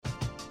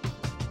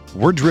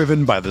We're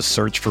driven by the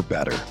search for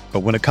better. But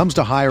when it comes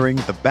to hiring,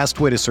 the best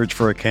way to search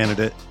for a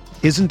candidate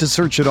isn't to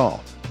search at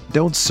all.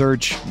 Don't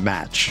search,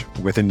 match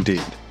with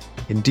Indeed.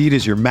 Indeed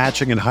is your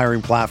matching and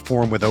hiring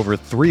platform with over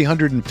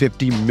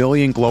 350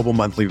 million global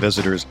monthly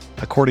visitors,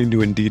 according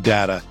to Indeed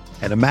data,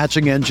 and a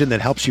matching engine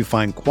that helps you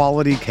find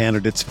quality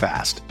candidates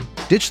fast.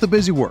 Ditch the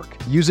busy work.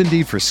 Use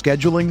Indeed for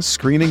scheduling,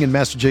 screening, and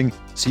messaging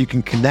so you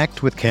can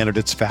connect with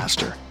candidates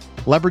faster.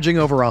 Leveraging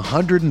over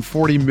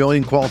 140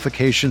 million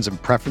qualifications and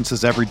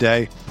preferences every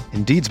day,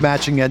 Indeed's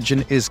matching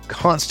engine is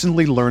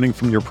constantly learning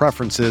from your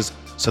preferences,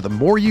 so the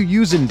more you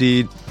use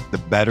Indeed, the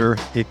better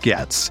it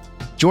gets.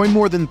 Join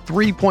more than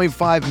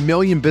 3.5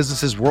 million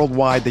businesses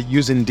worldwide that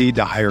use Indeed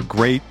to hire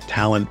great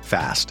talent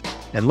fast.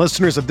 And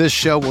listeners of this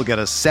show will get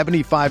a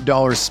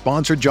 $75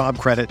 sponsored job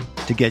credit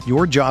to get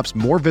your jobs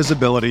more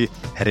visibility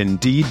at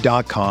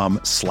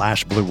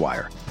Indeed.com/Blue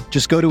Wire.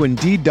 Just go to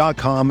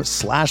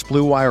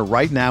Indeed.com/Blue Wire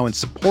right now and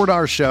support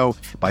our show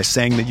by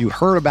saying that you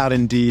heard about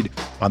Indeed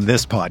on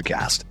this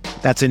podcast.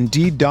 That's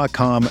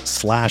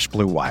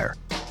Indeed.com/Blue Wire.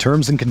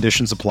 Terms and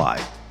conditions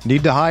apply.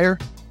 Need to hire?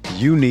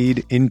 You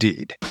need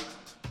Indeed.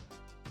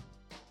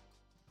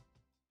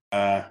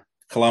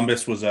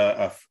 Columbus was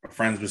a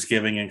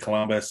Friendsgiving in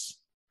Columbus.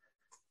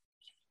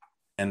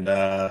 And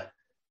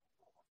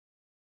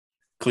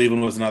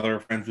Cleveland was another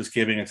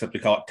Friendsgiving, except they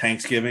call it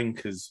Thanksgiving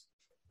because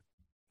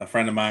a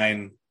friend of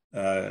mine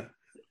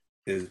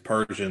is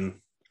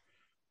Persian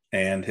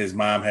and his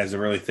mom has a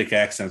really thick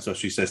accent. So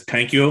she says,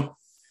 thank you,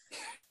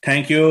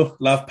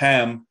 love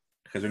Pam,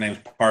 because her name's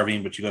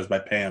Parveen, but she goes by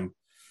Pam.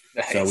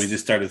 Nice. So we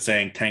just started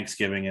saying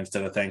Thanksgiving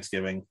instead of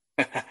Thanksgiving.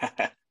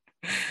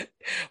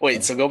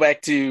 Wait, so go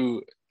back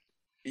to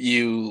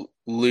you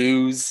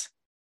would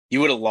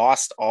have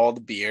lost all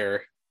the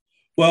beer.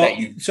 Well,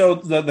 so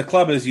the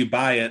club is you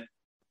buy it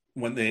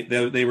when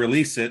they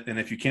release it, and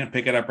if you can't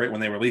pick it up right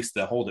when they release it,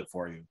 they'll hold it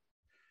for you.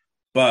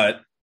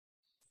 But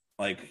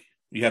like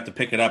you have to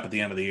pick it up at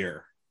the end of the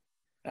year.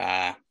 So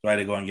I had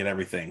to go and get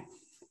everything.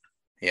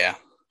 Yeah.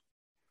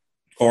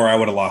 Or I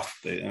would have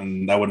lost it,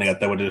 and I wouldn't have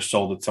got. They would have just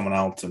sold it to someone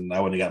else, and I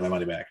wouldn't have got my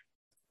money back.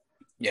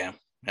 Yeah.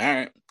 All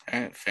right.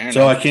 Fair enough.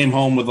 So I came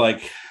home with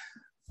like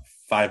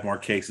 5 more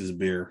cases of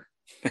beer.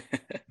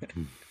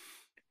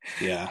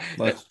 Yeah,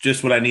 that's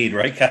just what I need,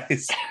 right,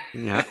 guys?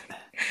 Yeah.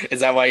 Is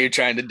that why you're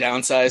trying to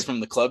downsize from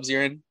the clubs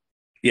you're in?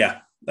 Yeah,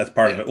 that's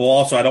part of it. Well,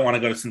 also, I don't want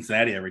to go to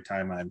Cincinnati every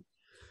time I'm.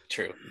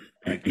 True.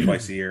 Like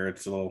twice a year,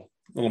 it's a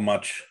little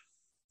much.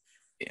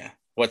 Yeah.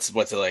 What's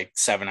it like?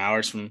 7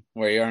 hours from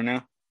where you are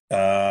now?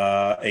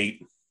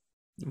 8.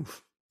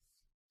 Oof.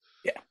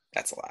 Yeah,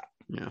 that's a lot.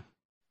 Yeah.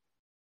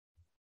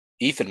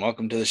 Ethan,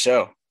 welcome to the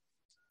show.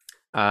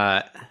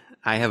 I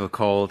have a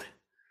cold,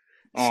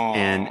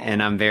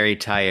 and I'm very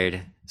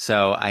tired.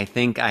 So I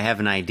think I have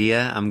an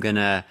idea.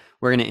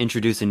 We're gonna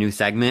introduce a new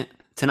segment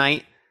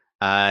tonight,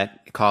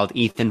 called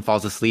 "Ethan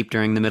Falls Asleep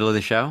During the Middle of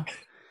the Show."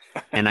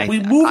 And we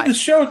moved the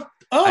show.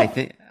 Oh,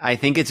 I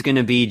think it's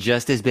gonna be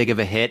just as big of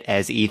a hit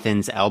as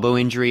Ethan's elbow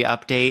injury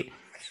update.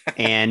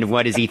 And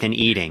what is Ethan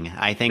eating?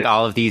 I think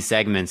all of these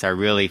segments are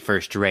really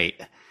first rate.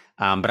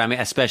 But I'm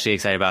especially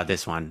excited about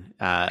this one.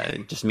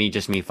 Just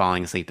me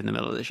falling asleep in the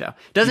middle of the show.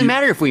 Doesn't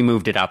matter if we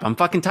moved it up. I'm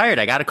fucking tired.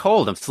 I got a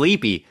cold. I'm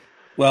sleepy.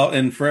 Well,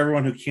 and for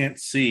everyone who can't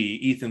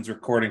see, Ethan's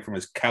recording from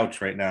his couch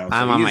right now. So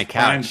I'm on my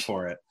couch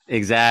for it.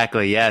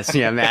 Exactly. Yes.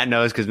 Yeah. Matt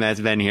knows because Matt's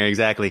been here.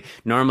 Exactly.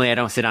 Normally I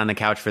don't sit on the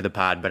couch for the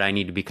pod, but I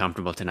need to be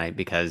comfortable tonight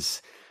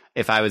because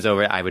if I was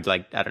over, I would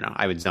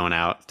I would zone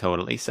out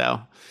totally.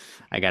 So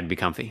I got to be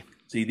comfy.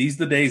 See, these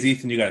are the days,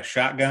 Ethan, you got a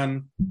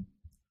shotgun,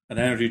 an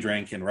energy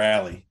drink, and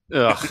rally.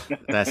 Ugh,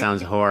 that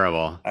sounds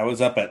horrible. I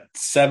was up at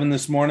 7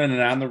 this morning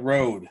and on the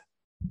road.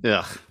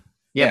 Ugh.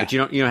 Yeah, but you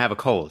don't have a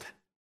cold.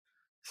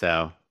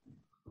 So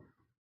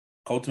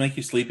colds make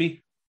you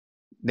sleepy?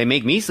 They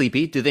make me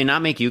sleepy. Do they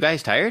not make you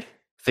guys tired?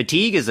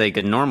 Fatigue is like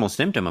a normal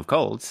symptom of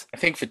colds. I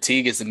think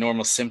fatigue is a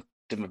normal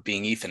symptom of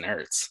being Ethan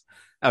Hurts.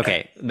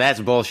 Okay, that's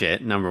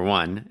bullshit, number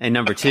one. And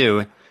number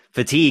two,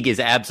 fatigue is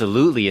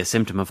absolutely a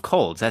symptom of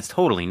colds. That's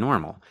totally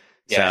normal.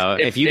 Yeah, so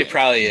it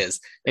probably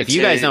is. If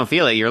you guys don't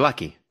feel it, you're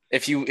lucky.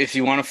 If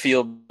you want to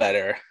feel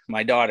better,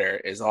 my daughter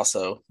is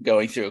also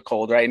going through a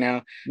cold right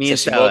now.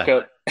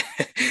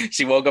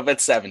 She woke up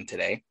at 7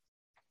 today.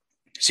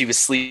 She was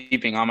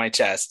sleeping on my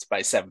chest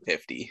by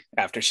 7:50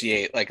 after she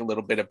ate like a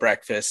little bit of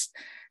breakfast.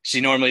 She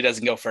normally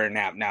doesn't go for a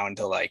nap now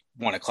until like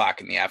 1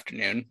 o'clock in the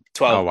afternoon,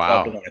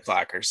 12 to 1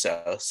 o'clock or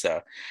so.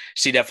 So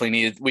she definitely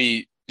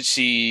needed,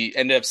 she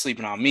ended up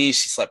sleeping on me.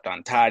 She slept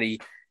on Toddy.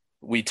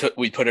 We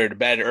put her to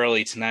bed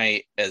early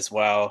tonight as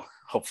well.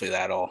 Hopefully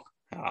that'll,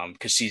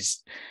 cause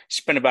she's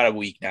been about a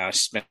week now.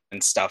 She's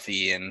been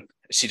stuffy and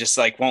she just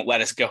like won't let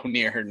us go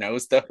near her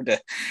nose though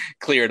to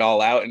clear it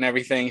all out and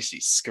everything. She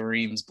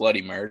screams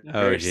bloody murder.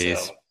 Oh geez.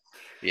 So,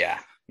 yeah.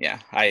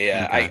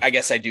 I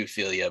guess I do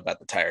feel you about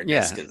the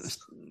tiredness. Yeah.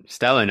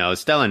 Stella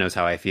knows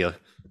how I feel.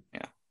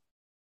 Yeah.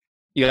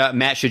 Yeah,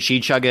 Matt, should she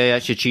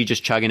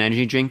just chug an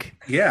energy drink?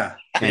 Yeah,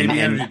 baby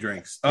energy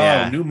drinks. Oh,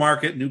 yeah. New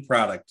market, new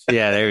product.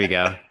 Yeah, there we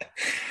go.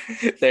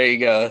 There you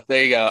go.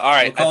 All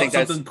right, I think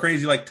something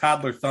crazy like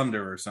Toddler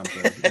Thunder or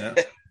something. Yeah.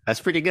 That's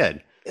pretty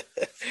good.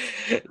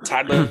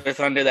 Toddler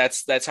Thunder.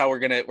 That's how we're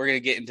gonna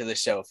get into the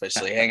show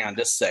officially. Hang on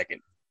just a second.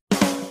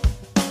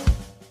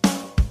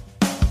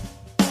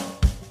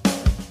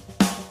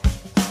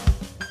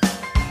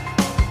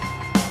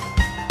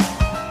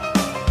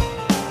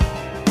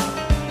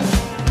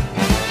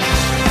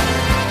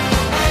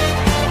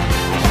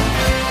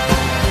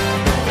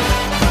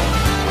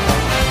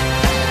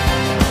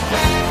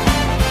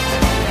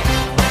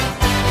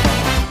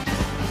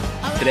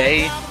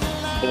 Today,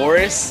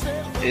 Boris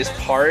is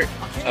part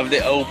of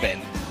the Open.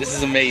 This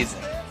is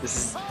amazing.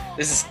 This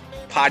is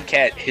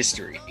podcast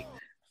history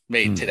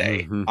made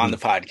today on the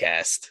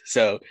podcast.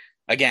 So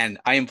again,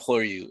 I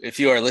implore you,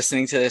 if you are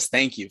listening to this,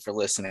 thank you for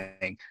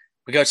listening.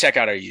 But go check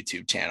out our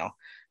YouTube channel.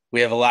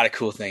 We have a lot of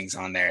cool things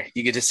on there.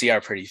 You get to see our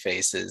pretty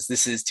faces.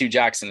 This is Two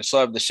Jocks and a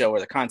Schlub, the show where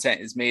the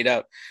content is made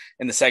up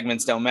and the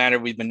segments don't matter.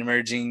 We've been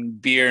merging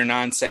beer,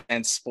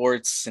 nonsense,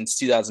 sports since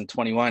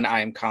 2021.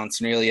 I am Colin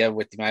Cernelia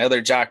with my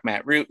other jock,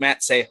 Matt Root.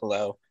 Matt, say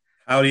hello.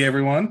 Howdy,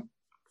 everyone.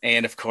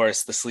 And of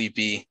course, the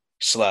sleepy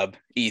Schlub,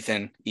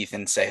 Ethan.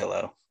 Ethan, say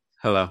hello.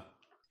 Hello.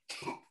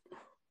 I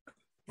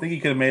think you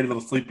could have made it a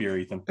little sleepier,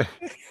 Ethan.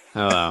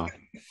 Hello.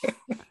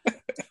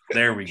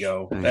 There we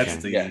go. Okay. That's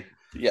the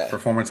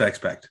performance I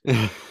expect.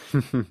 Yeah,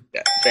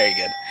 very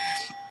good.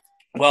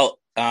 Well,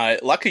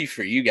 luckily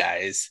for you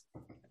guys,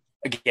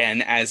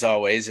 again, as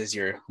always, as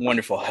your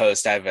wonderful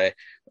host, I have a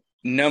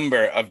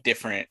number of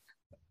different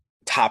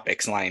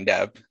topics lined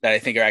up that I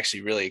think are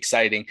actually really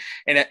exciting.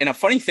 And a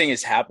funny thing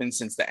has happened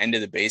since the end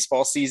of the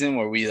baseball season,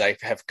 where we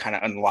have kind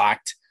of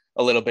unlocked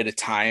a little bit of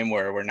time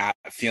where we're not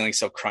feeling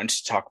so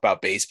crunched to talk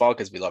about baseball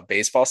because we love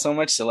baseball so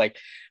much. So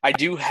I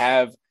do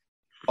have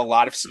a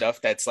lot of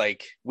stuff that's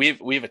we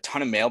have a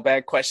ton of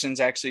mailbag questions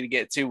actually to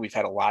get to. We've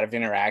had a lot of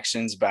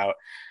interactions about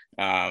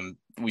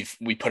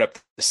we put up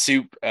the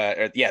soup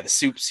the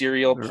soup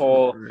cereal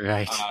poll.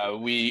 Right.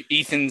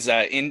 Ethan's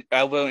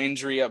elbow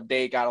injury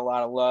update got a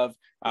lot of love.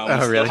 We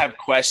still really? have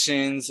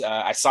questions.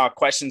 I saw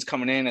questions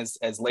coming in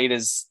as late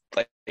as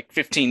like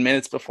 15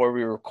 minutes before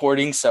we were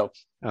recording. So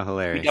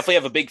hilarious. We definitely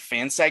have a big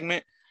fan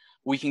segment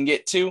we can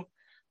get to.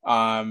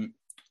 I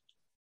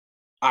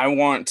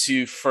want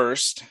to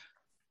first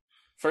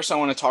I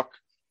want to talk.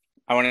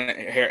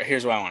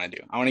 Here's what I want to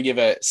do. I want to give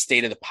a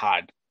state of the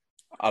pod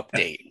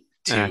update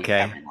to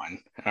everyone.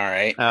 All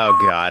right. Oh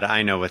God,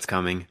 I know what's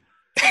coming.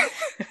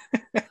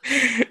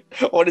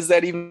 What does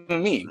that even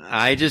mean?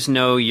 I just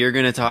know you're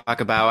going to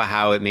talk about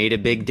how it made a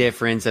big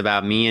difference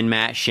about me and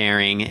Matt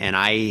sharing, and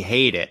I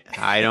hate it.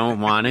 I don't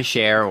want to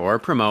share or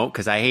promote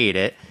because I hate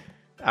it.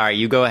 All right,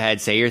 you go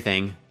ahead, say your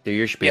thing, do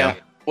your spiel. Yeah.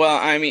 Well,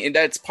 I mean,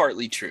 that's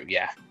partly true.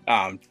 Yeah.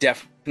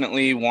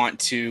 Definitely want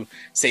to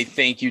say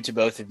thank you to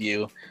both of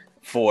you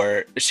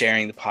for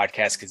sharing the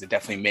podcast because it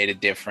definitely made a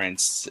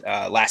difference.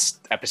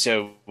 Last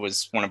episode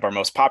was one of our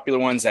most popular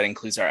ones. That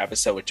includes our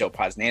episode with Joe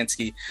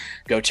Posnanski.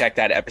 Go check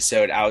that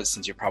episode out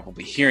since you're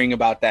probably hearing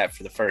about that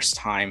for the first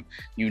time,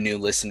 you new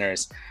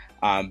listeners.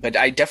 But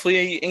I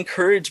definitely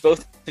encourage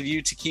both of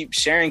you to keep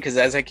sharing because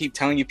as I keep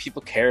telling you,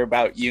 people care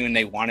about you and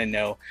they want to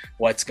know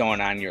what's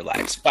going on in your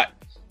lives. But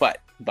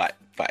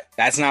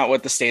that's not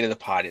what the state of the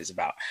pod is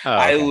about. Oh,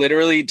 okay. I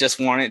literally just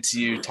wanted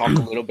to talk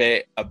a little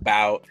bit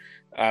about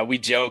we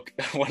joke.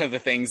 One of the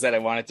things that I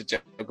wanted to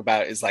joke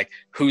about is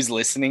who's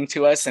listening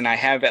to us. And I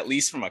have, at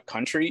least from a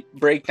country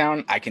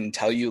breakdown, I can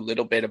tell you a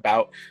little bit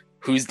about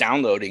who's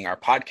downloading our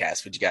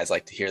podcast. Would you guys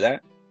like to hear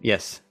that?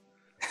 Yes.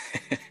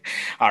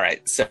 All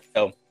right. So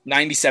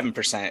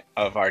 97%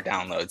 of our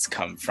downloads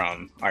come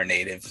from our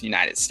native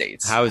United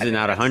States. How is it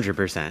not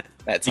 100%?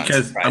 That's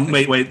because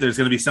wait, there's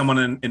going to be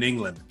someone in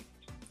England.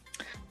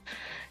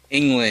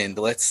 England.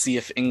 Let's see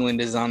if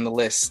England is on the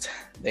list.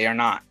 They are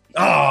not.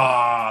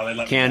 Oh,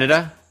 they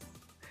Canada?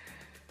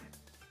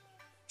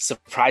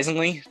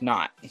 Surprisingly,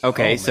 not.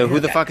 Okay, so who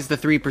the fuck is the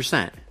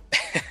 3%?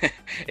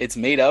 It's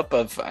made up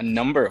of a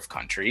number of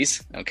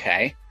countries,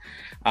 okay?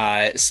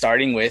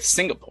 Starting with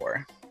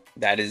Singapore.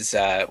 That is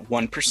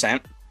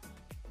 1%.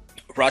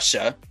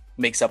 Russia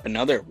makes up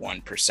another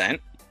 1%.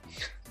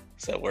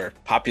 So we're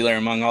popular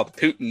among all the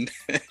Putin.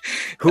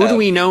 Who do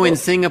we know in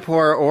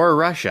Singapore or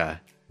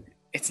Russia?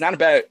 It's not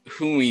about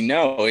who we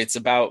know. It's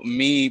about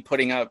me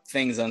putting up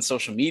things on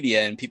social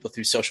media and people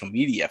through social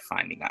media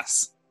finding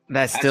us.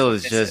 That's still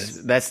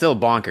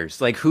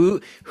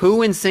bonkers.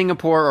 Who in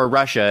Singapore or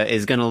Russia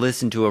is going to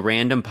listen to a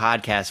random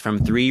podcast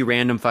from 3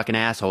 random fucking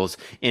assholes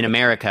in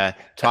America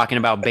talking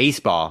about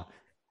baseball?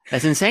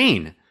 That's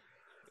insane.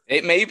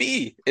 It may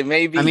be. I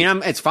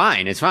mean, it's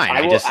fine. It's fine.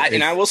 I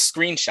will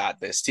screenshot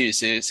this too,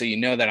 so you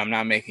know that I'm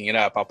not making it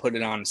up. I'll put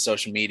it on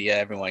social media.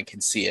 Everyone can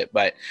see it.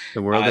 But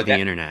the world of the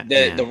internet.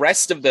 The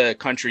rest of the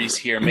countries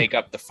here make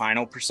up the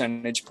final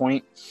percentage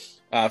point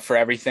for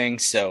everything.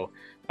 So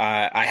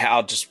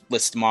I'll just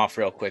list them off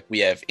real quick. We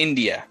have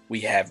India.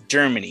 We have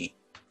Germany,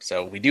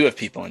 So we do have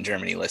people in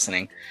Germany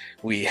listening.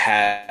 We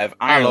have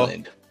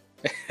Ireland.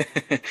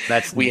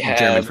 That's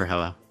German for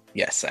hello.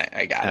 Yes,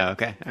 I got it.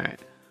 Okay, all right.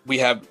 We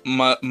have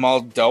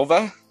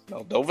Moldova. Yeah,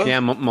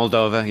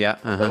 Moldova. Yeah.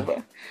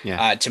 Moldova.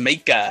 Yeah.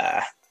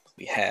 Jamaica.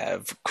 We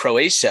have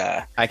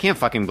Croatia. I can't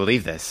fucking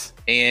believe this.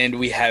 And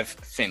we have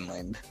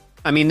Finland.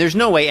 I mean, there's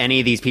no way any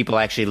of these people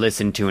actually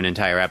listened to an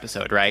entire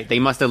episode, right? They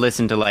must have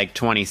listened to like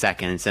 20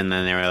 seconds and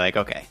then they were like,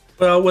 okay.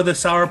 Well, with a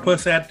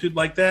sourpuss attitude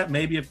like that,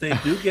 maybe if they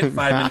do get 5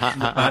 minutes in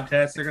the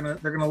podcast,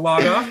 they're gonna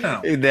log off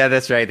now. Yeah,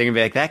 that's right. They're gonna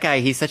be like, that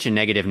guy, he's such a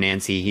negative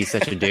Nancy. He's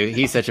such a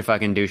he's such a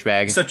fucking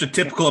douchebag. Such a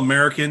typical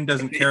American,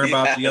 doesn't care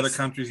about the other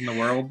countries in the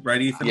world,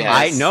 right, Ethan?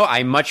 Yes.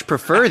 I much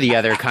prefer the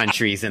other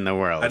countries in the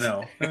world. I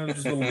know.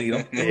 Just a little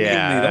needle.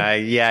 Yeah.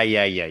 Yeah,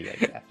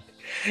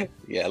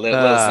 a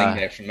little thing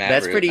there from Matt.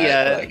 That's Root. pretty.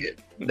 I like it.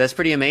 That's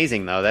pretty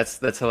amazing, though.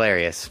 That's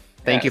hilarious.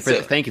 Thank you for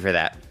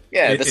that.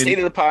 Yeah, the state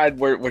of the pod.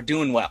 We're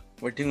doing well.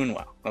 We're doing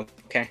well.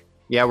 Okay.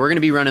 Yeah, we're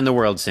gonna be running the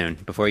world soon.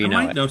 Before you know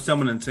it. I might know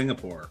someone in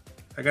Singapore.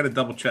 I got to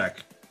double check.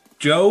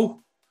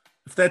 Joe,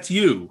 if that's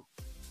you,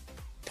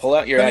 pull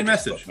out your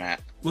address message, book,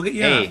 Matt. We'll get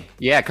you. Hey, on.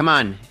 Yeah, come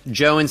on,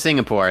 Joe in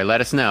Singapore.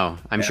 Let us know.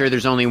 I'm sure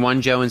there's only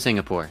one Joe in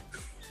Singapore.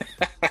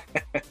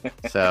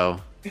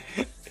 So.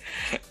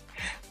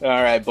 All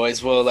right,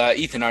 boys. Well,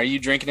 Ethan, are you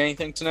drinking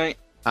anything tonight?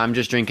 I'm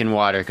just drinking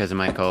water because of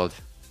my cold.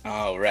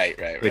 Oh,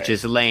 right. Which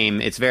is lame.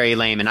 It's very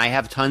lame. And I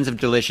have tons of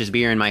delicious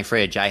beer in my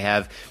fridge. I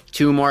have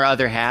 2 more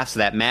other halves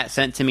that Matt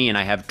sent to me, and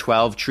I have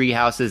 12 tree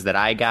houses that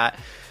I got.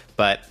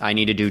 But I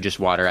need to do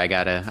just water. I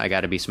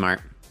gotta be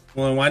smart.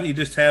 Well, why don't you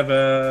just have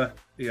a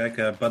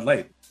Bud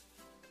Light?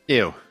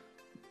 Ew.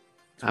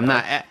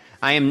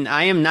 I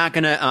am not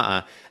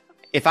gonna.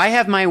 If I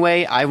have my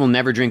way, I will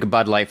never drink a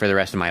Bud Light for the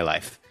rest of my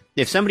life.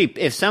 If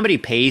somebody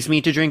pays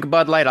me to drink a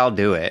Bud Light, I'll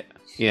do it.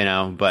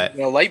 But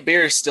light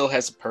beer still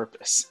has a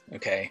purpose.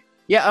 Okay.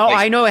 Yeah.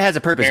 I know it has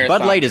a purpose.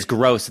 Bud Light is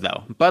gross,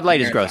 though. Bud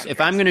Light is gross.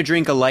 If I'm gonna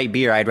drink a light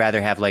beer, I'd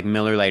rather have like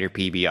Miller Lite or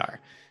PBR.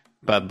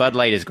 But Bud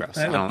Light is gross.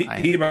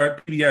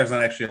 PBR is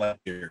not actually a light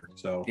beer,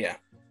 so yeah,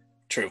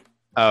 true.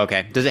 Oh,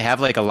 okay. Does it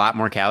have like a lot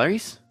more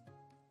calories?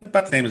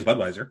 About the same as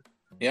Budweiser.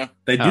 Yeah.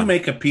 They do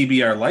make a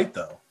PBR light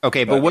though.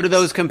 Okay, but what do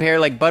those compare?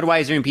 Like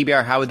Budweiser and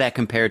PBR, how would that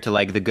compare to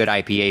like the good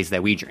IPAs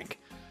that we drink?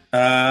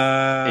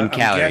 I'm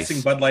calories.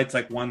 guessing Bud Light's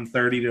like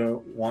 130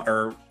 to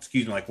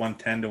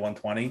 110 to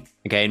 120.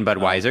 Okay, and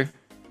Budweiser?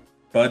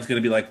 Bud's going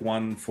to be like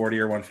 140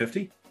 or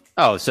 150.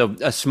 Oh, so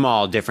a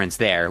small difference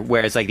there.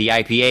 Whereas like the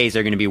IPAs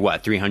are going to be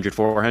what, 300,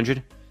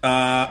 400?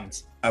 I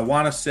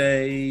want to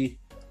say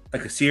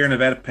like a Sierra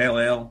Nevada Pale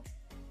Ale,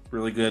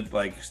 really good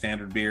like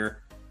standard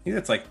beer. I think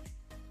that's like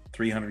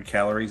 300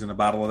 calories in a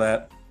bottle of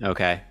that.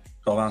 Okay.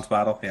 12-ounce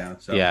bottle,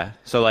 yeah.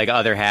 So like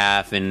other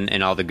half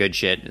and all the good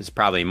shit is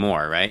probably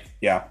more, right?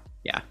 Yeah.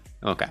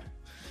 Okay.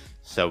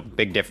 So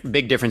big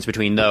difference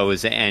between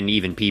those and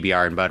even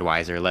PBR and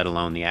Budweiser, let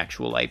alone the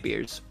actual light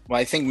beers. Well,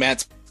 I think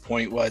Matt's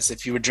point was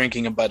if you were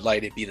drinking a Bud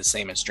Light, it'd be the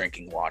same as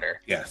drinking water.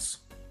 Yes.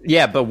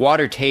 Yeah, but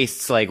water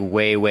tastes like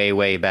way, way,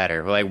 way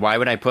better. Like, why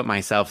would I put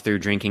myself through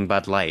drinking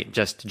Bud Light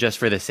just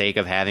for the sake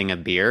of having a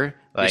beer?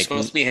 Like, you're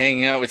supposed to be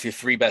hanging out with your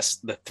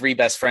the 3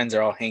 best friends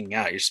are all hanging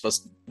out. You're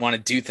supposed to want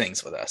to do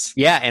things with us.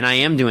 Yeah, and I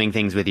am doing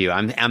things with you.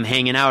 I'm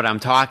hanging out. I'm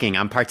talking.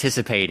 I'm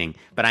participating.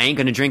 But I ain't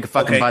going to drink a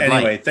fucking Bud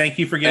Light. Anyway, thank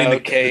you for getting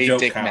the joke,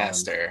 Dick Colin.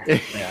 Master.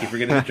 Thank you for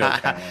getting the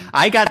joke, Colin.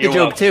 I got the You're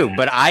joke welcome, too, man.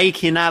 but I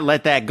cannot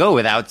let that go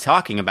without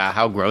talking about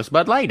how gross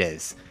Bud Light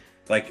is.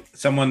 Like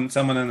someone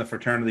in the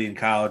fraternity in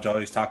college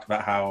always talked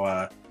about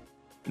how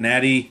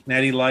Natty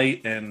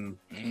Light and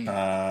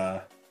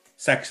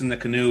Sex in a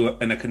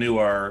Canoe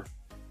are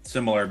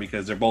similar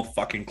because they're both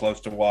fucking close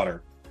to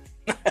water.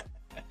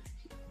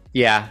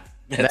 Yeah,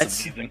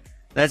 That's amazing.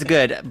 that's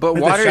good. But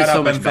water is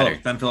so much better.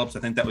 Ben Phillips, I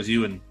think that was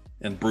you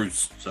and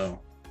Bruce. So,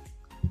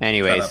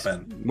 anyways, shout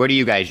out, Ben. what are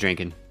you guys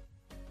drinking?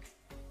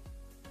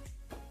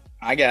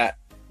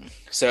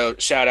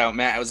 Shout out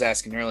Matt. I was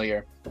asking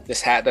earlier.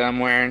 This hat that I'm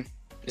wearing.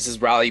 This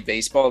is Raleigh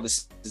Baseball.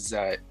 This is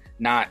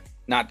not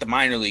the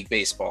minor league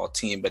baseball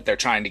team, but they're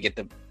trying to get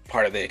the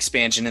part of the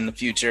expansion in the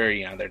future.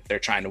 They're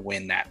trying to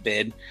win that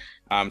bid.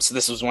 So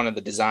this was one of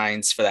the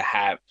designs for the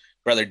hat.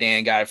 Brother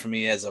Dan got it for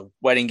me as a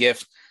wedding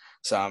gift.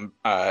 So I'm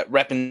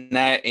repping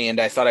that, and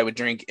I thought I would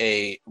drink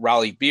a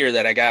Raleigh beer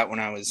that I got when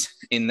I was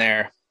in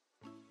there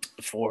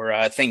for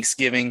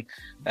Thanksgiving.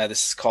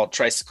 This is called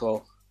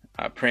Tricycle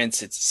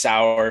Prince. It's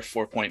sour,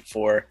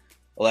 4.4,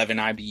 11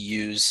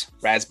 IBUs,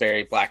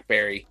 raspberry,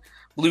 blackberry,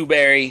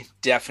 blueberry.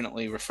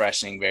 Definitely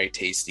refreshing, very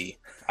tasty.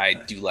 I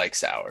do like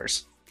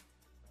sours.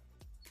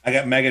 I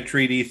got Mega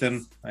Treat,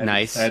 Ethan.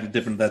 Nice. I had a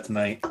different that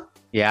tonight.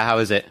 Yeah, how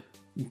is it?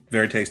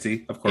 Very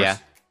tasty, of course.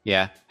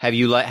 Yeah. Have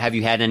you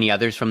had any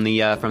others from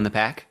the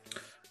pack?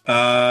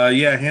 Yeah,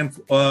 a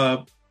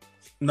handful.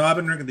 No, I've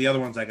been drinking the other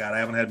ones I got. I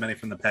haven't had many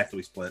from the pack that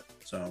we split.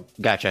 So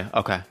Gotcha.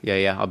 Okay.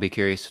 Yeah. I'll be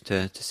curious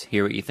to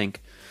hear what you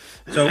think.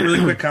 So really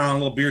quick, Colin, a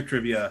little beer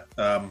trivia.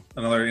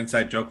 Another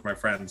inside joke for my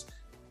friends.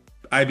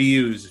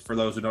 IBUs, for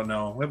those who don't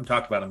know, we haven't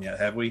talked about them yet,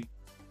 have we?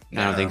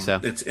 I don't think so.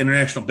 It's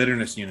international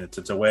bitterness units.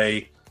 It's a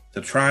way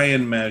to try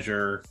and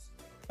measure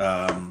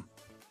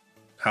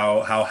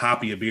how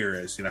hoppy a beer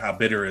is. How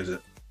bitter is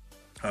it?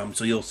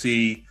 So you'll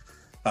see,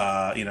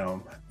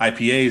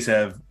 IPAs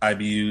have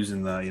IBUs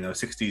in the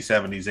 60s,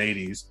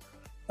 70s,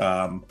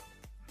 80s.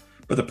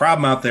 But the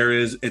problem out there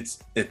is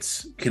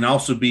it's can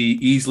also be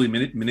easily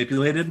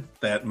manipulated.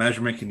 That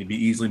measurement can be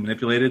easily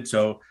manipulated.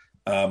 So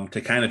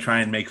to kind of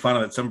try and make fun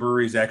of it, some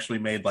breweries actually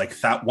made like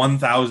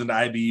 1,000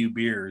 IBU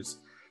beers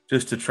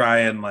just to try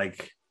and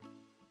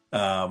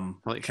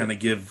kind of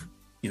give,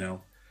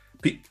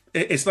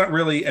 it's not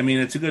really, I mean,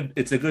 it's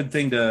a good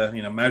thing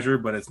to, measure,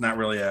 but it's not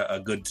really a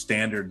good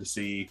standard to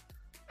see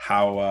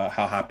how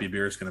hoppy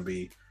beer is going to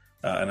be.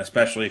 And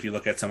especially if you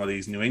look at some of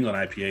these New England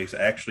IPAs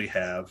that actually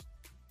have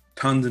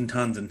tons and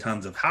tons and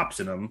tons of hops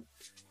in them.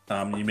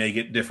 You may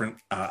get different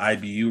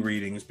IBU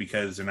readings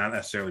because they're not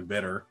necessarily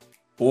bitter.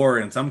 Or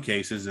in some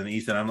cases, and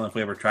Ethan, I don't know if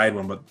we ever tried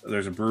one, but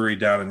there's a brewery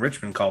down in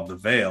Richmond called The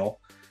Vale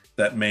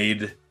that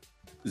made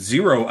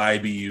 0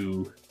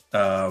 IBU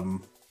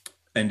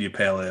India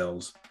Pale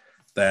Ales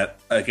that,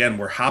 again,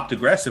 were hopped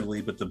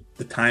aggressively, but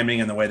the timing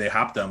and the way they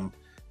hopped them,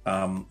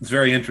 it's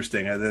very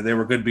interesting. They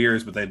were good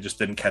beers, but they just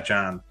didn't catch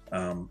on.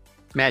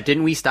 Matt,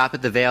 didn't we stop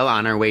at the Vale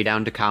on our way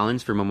down to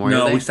Collins for Memorial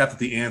Day? No, we stopped at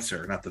the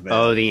Answer, not the Vale.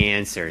 Oh, the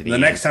Answer. The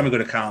next time we go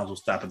to Collins, we'll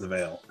stop at the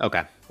Vale.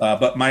 Okay.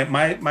 But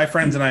my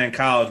friends and I in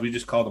college, we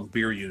just called them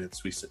beer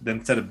units. Then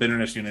instead of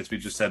bitterness units, we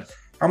just said,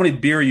 how many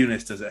beer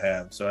units does it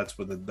have? So that's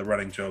what the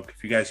running joke.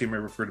 If you guys hear me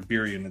refer to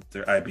beer units,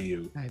 they're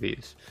IBU.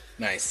 IBUs.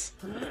 Nice.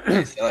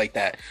 I like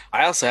that.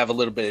 I also have a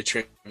little bit of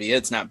trivia.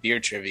 It's not beer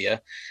trivia,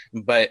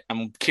 but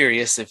I'm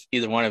curious if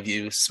either one of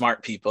you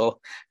smart people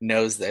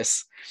knows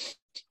this.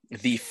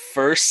 The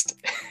first...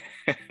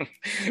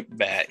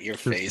 Matt, your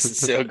face is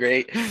so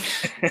great.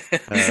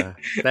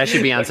 That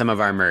should be on some of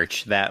our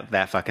merch.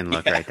 That fucking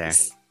look right there.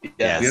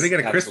 Yeah, they get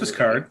a Christmas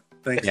card.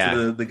 Thanks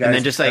to the guys.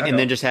 And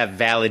then just have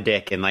Valid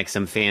Dick and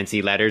some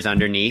fancy letters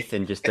underneath,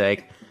 and just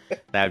that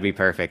would be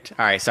perfect.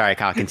 All right, sorry,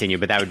 Kyle, continue,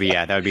 but that would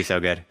be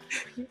so good.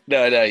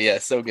 No, yeah,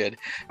 so good.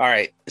 All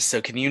right,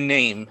 so can you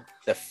name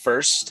the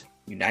first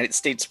United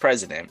States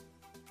president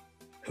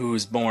who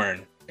was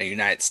born a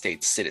United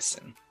States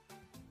citizen?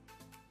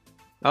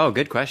 Oh,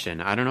 good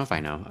question. I don't know if I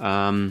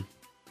know.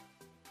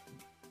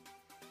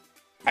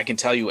 I can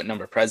tell you what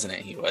number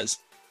president he was.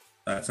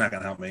 It's not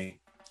going to help me.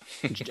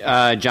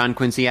 John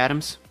Quincy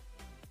Adams?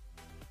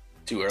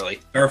 Too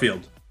early.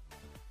 Garfield.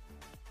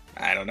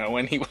 I don't know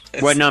when he was.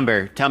 What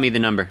number? Tell me the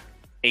number.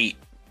 8.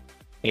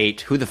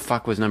 8. Who the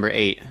fuck was number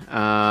 8?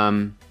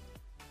 I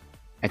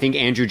think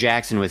Andrew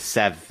Jackson was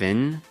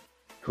 7.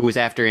 Who was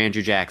after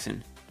Andrew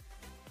Jackson?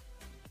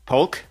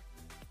 Polk?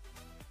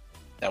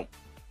 Nope.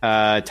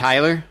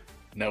 Tyler?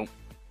 Nope.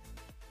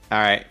 All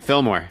right.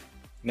 Fillmore?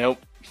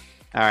 Nope.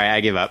 All right.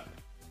 I give up.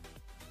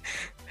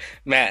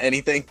 Matt,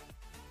 anything?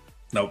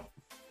 Nope.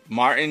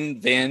 Martin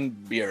Van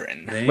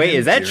Buren. Wait,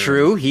 is that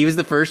true? He was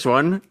the first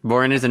one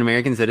born as an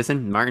American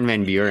citizen? Martin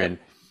Van Buren.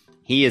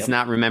 He is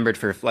not remembered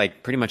for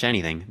pretty much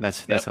anything.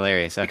 That's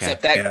hilarious. Okay.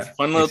 Except that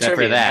one little trivia.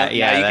 For that.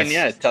 Now you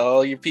can tell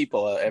all your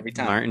people every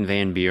time. Martin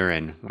Van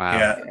Buren. Wow.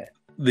 Yeah.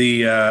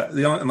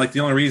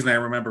 The only reason I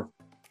remember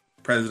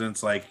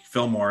presidents like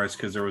Fillmore is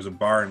because there was a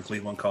bar in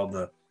Cleveland called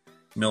the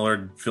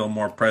Millard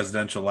Fillmore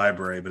Presidential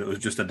Library, but it was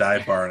just a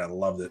dive bar and I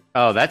loved it.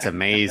 Oh, that's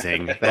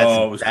amazing.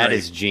 That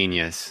is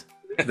genius.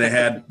 They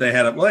had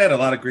a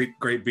lot of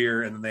great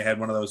beer, and then they had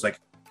one of those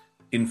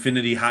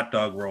infinity hot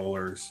dog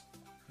rollers.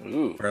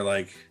 Ooh.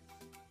 Where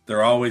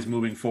they're always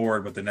moving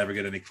forward, but they never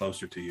get any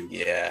closer to you.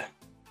 Yeah.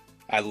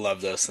 I love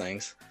those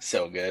things.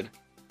 So good.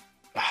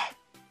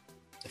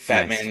 The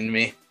fat man in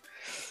me.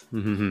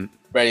 Mm-hmm.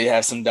 Ready to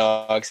have some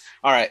dogs.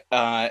 All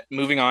right.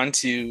 Moving on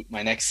to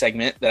my next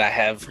segment that I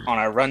have on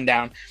our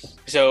rundown.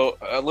 So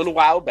a little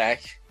while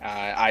back,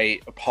 I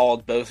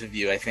appalled both of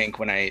you, I think,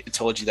 when I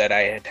told you that I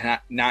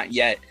had not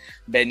yet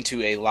been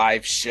to a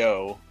live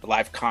show, a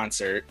live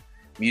concert,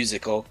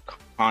 musical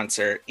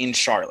concert in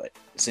Charlotte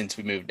since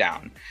we moved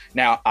down.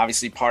 Now,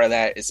 obviously, part of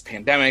that is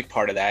pandemic.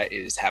 Part of that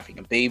is having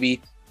a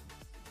baby.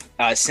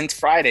 Since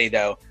Friday,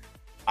 though,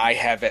 I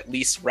have at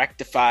least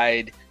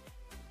rectified.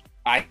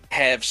 I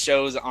have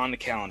shows on the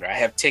calendar. I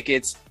have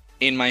tickets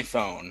in my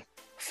phone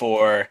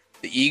for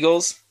the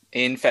Eagles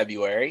in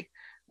February.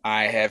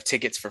 I have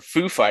tickets for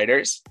Foo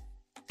Fighters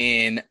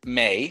in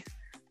May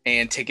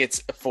and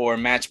tickets for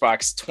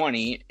Matchbox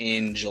 20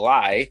 in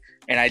July.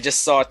 And I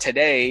just saw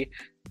today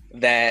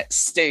that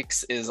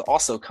Styx is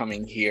also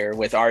coming here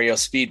with REO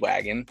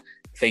Speedwagon.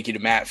 Thank you to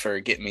Matt for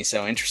getting me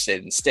so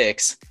interested in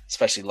Styx,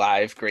 especially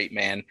live. Great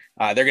man.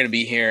 They're going to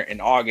be here in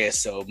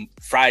August. So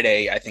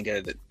Friday, I think,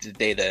 the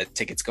day the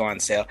tickets go on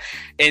sale.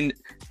 And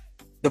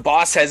the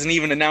boss hasn't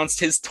even announced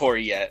his tour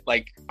yet.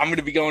 I'm going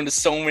to be going to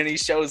so many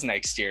shows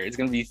next year. It's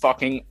going to be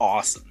fucking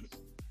awesome.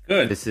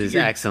 Good. This is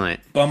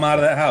excellent. Bum out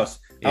of that house.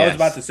 Yes. I was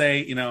about to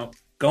say,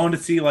 going to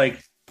see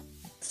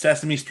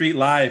Sesame Street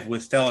live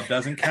with Stella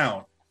doesn't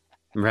count.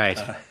 Right.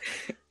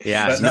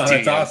 Yeah. No,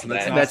 that's awesome.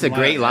 That's a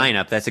great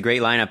lineup. That's a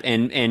great lineup.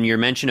 And your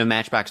mention of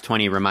Matchbox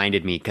 20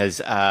 reminded me because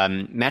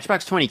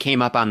Matchbox 20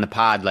 came up on the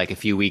pod a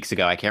few weeks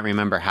ago. I can't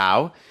remember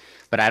how,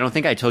 but I don't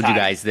think I told you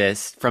guys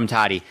this from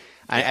Toddy.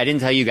 I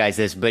didn't tell you guys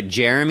this, but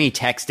Jeremy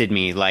texted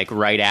me like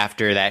right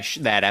after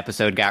that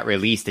episode got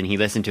released, and he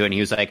listened to it, and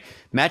he was like,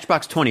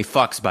 "Matchbox 20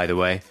 fucks, by the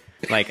way."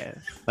 Like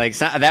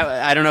that.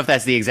 I don't know if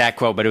that's the exact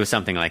quote, but it was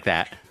something like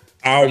that.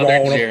 I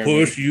want to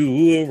push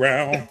you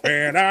around,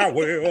 and I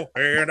will,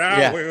 and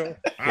I will.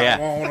 I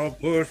want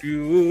to push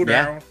you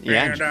down,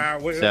 and I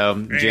will.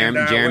 So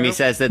Jeremy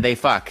says that they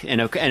fuck,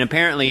 and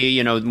apparently,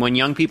 you know, when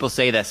young people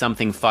say that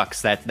something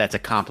fucks, that's a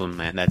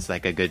compliment. That's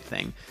like a good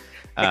thing.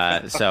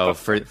 So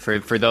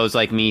for those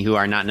like me who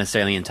are not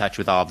necessarily in touch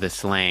with all of this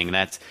slang,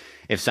 that's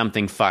if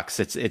something fucks,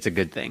 it's a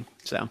good thing.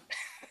 So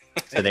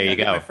there you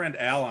go. My friend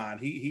Al on.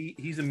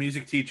 He's a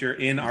music teacher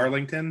in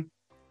Arlington.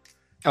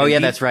 Oh yeah,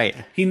 that's right.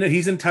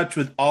 He's in touch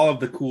with all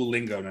of the cool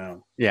lingo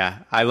now. Yeah,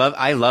 I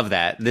love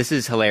that. This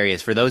is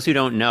hilarious. For those who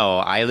don't know,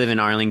 I live in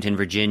Arlington,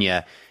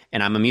 Virginia,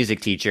 and I'm a music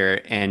teacher.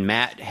 And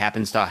Matt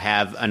happens to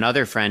have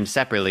another friend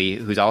separately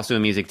who's also a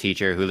music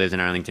teacher who lives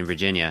in Arlington,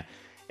 Virginia,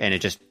 and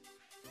it just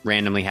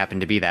randomly happened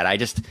to be that. I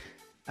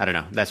don't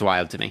know. That's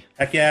wild to me.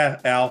 Heck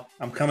yeah, Al.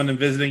 I'm coming and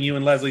visiting you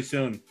and Leslie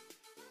soon.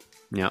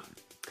 Yep.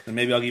 And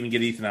maybe I'll even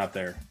get Ethan out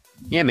there.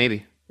 Yeah,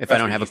 maybe. If I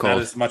don't have a cold.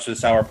 Not as much of a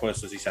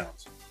sourpuss as he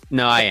sounds.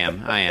 No, I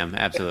am.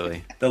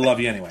 Absolutely. They'll love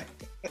you anyway.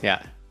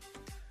 Yeah.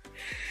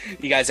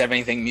 You guys have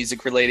anything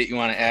music related you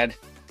want to add?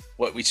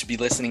 What we should be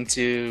listening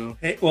to?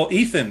 Hey, well,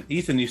 Ethan,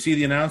 you see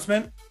the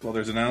announcement? Well,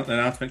 there's an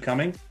announcement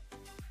coming.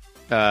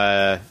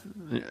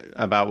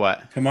 About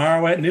what?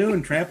 Tomorrow at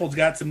noon, Trampled's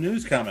got some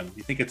news coming.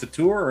 You think it's a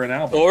tour or an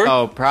album?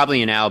 Oh,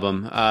 probably an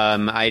album.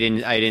 I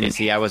didn't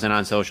see. I wasn't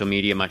on social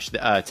media much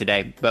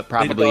today, but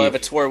probably they'll have a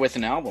tour with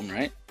an album,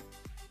 right?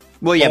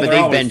 Well, yeah, but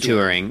they've been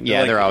touring.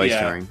 Yeah, they're always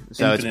touring.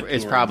 So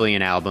it's probably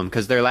an album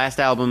because their last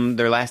album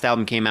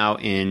came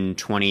out in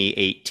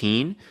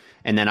 2018,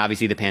 and then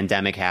obviously the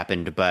pandemic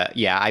happened. But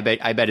yeah, I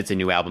bet it's a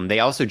new album. They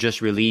also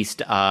just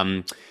released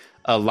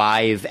a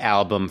live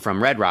album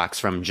from Red Rocks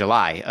from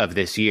July of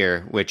this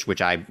year,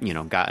 which I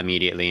got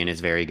immediately and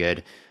is very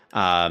good.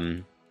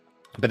 But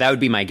that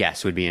would be my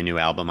guess. Would be a new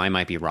album. I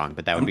might be wrong,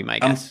 but that would be my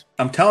guess.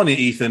 I'm telling you,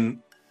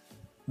 Ethan,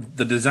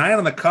 the design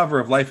on the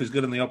cover of Life Is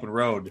Good on the Open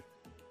Road,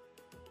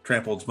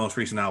 Trampled's most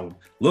recent album,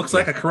 looks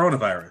like a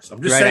coronavirus.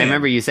 I'm just saying. I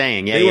remember you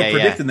saying, they were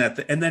predicting that,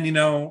 and then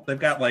they've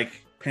got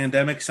like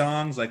pandemic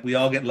songs, like "We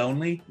All Get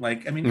Lonely."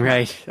 Like, I mean,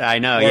 right? I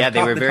know. Yeah,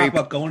 they were very talk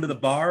about going to the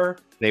bar.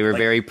 They were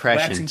very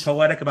prescient, waxing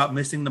poetic about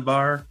missing the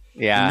bar.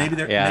 Yeah, and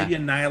maybe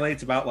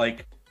Annihilate's about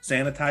like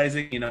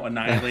sanitizing,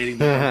 annihilating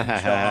the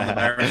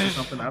virus or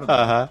something. I don't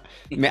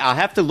know. I'll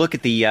have to look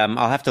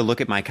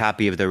at my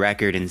copy of the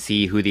record and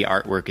see who the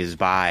artwork is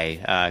by,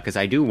 because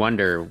I do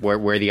wonder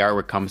where the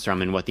artwork comes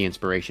from and what the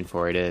inspiration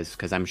for it is,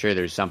 because I'm sure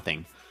there's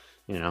something,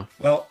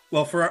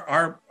 Well, for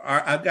our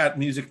I've got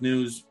music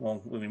news.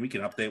 Well, I mean, we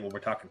can update when we're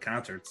talking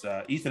concerts.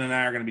 Ethan and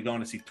I are going to be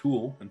going to see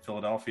Tool in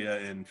Philadelphia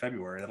in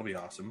February. That'll be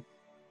awesome.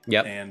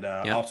 Yep. And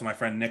also my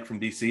friend Nick from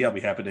DC. I'll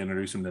be happy to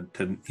introduce him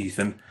to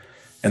Ethan.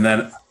 And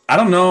then I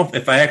don't know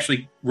if I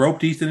actually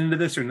roped Ethan into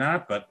this or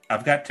not, but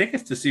I've got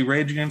tickets to see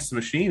Rage Against the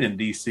Machine in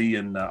DC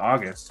in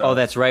August. So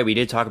that's right. We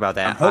did talk about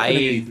that. I'm hoping to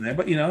get Ethan there,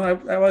 but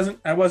I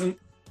wasn't.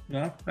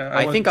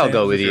 I think I'll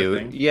go with you.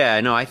 Thing. Yeah,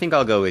 no, I think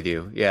I'll go with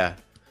you. Yeah.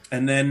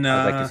 And then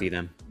I'd like to see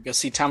them. Go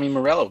see Tommy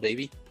Morello,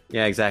 baby.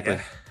 Yeah, exactly.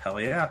 Yeah, hell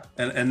yeah.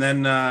 And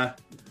then the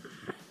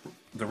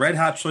Red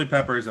Hot Chili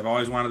Peppers. I've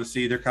always wanted to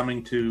see. They're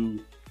coming to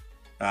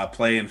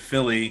play in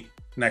Philly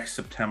next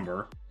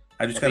September.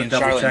 I just got to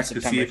double check to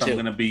see if I'm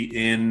going to be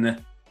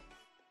in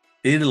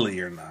Italy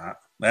or not.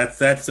 That's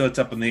so it's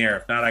up in the air.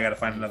 If not, I got to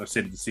find another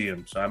city to see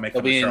them. So I make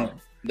them in Charlotte.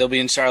 They'll be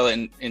in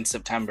Charlotte in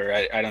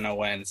September. I don't know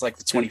when. It's like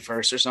the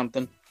 21st or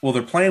something. Well,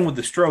 they're playing with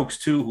the Strokes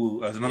too,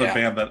 who is another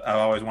band that I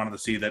always wanted to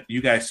see that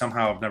you guys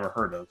somehow have never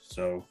heard of.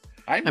 So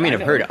I've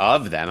heard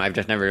of them. I've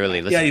just never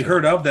really listened. Yeah, you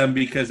heard of them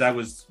because I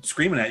was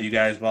screaming at you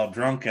guys while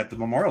drunk at the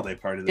Memorial Day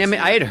party. Yeah, I mean,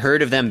 I had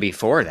heard of them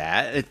before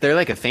that. They're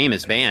like a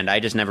famous band. I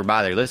just never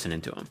bothered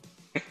listening to them.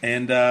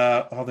 And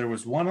there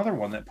was one other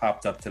one that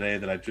popped up today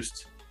that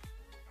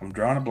I'm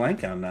drawing a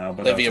blank on now.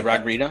 But Olivia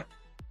Rodrigo.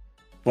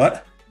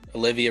 What?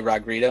 Olivia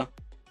Rodrigo.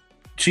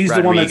 She's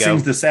the one that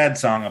sings the sad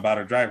song about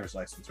her driver's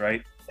license,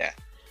 right? Yeah.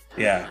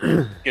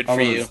 Yeah. Good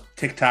for you.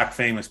 TikTok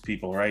famous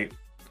people, right?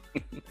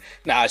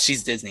 Nah,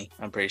 she's Disney,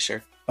 I'm pretty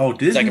sure. Oh,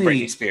 Disney. It's like a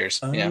Britney Spears.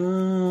 Oh, yeah.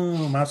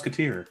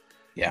 Mouseketeer.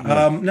 Yeah.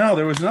 No,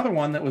 there was another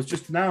one that was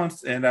just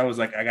announced, and I was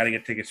like, I got to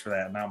get tickets for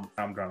that. Now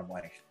I'm drawing a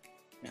blank.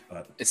 Yeah.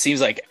 But it seems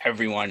like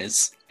everyone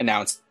is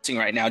announcing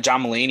right now.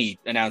 John Mulaney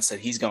announced that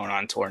he's going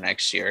on tour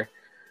next year.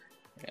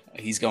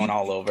 He's going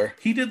all over.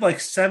 He did like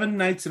 7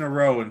 nights in a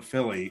row in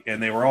Philly,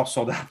 and they were all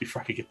sold out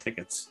before I could get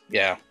tickets.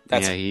 Yeah,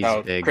 that's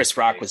how big. Chris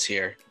Rock was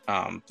here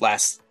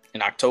last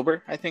in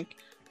October, I think,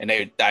 and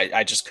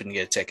I just couldn't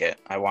get a ticket.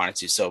 I wanted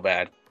to so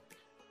bad,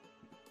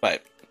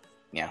 but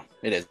yeah,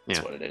 it is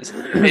what it is.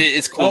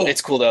 It's cool.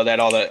 It's cool though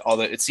that all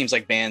the it seems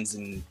like bands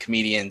and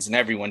comedians and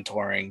everyone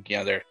touring,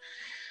 they're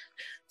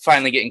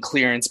finally getting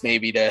clearance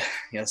maybe to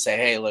say,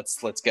 hey,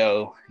 let's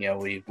go,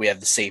 we have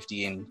the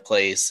safety in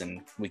place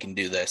and we can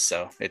do this,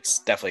 so it's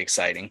definitely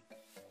exciting.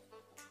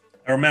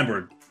 I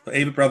remembered. The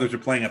Avett Brothers are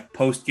playing a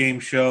post-game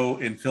show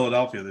in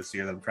Philadelphia this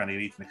year that I'm trying to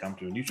get Ethan to come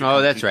to. And you should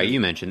that's right. You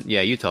mentioned.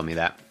 Yeah, you told me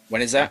that.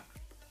 When is that?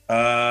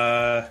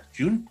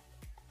 June.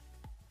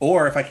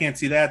 Or if I can't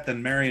see that,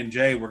 then Mary and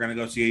Jay, we're going to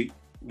go see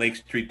Lake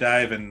Street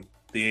Dive and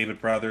the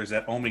Avett Brothers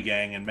at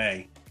Omegang in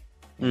May.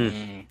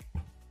 Mm.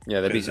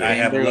 Yeah, that'd be great. I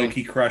have a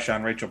low-key crush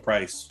on Rachel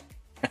Price,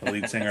 the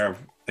lead singer of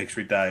Lake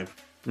Street Dive.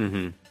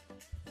 Mm-hmm.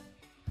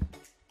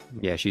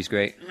 Yeah, she's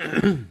great.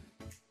 All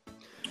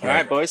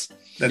right, boys.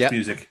 That's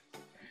music.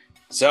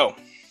 So,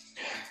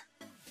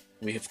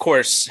 we of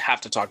course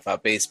have to talk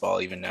about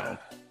baseball, even though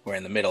we're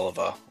in the middle of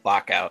a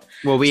lockout.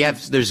 Well,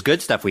 there's good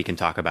stuff we can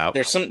talk about.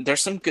 There's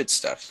some good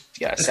stuff.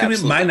 Yes, that's gonna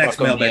be my next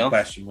mailbag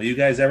question. Will you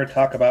guys ever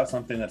talk about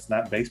something that's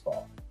not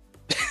baseball?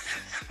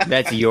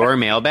 That's your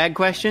mailbag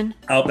question?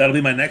 That'll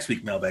be my next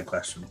week mailbag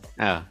question.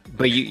 Oh,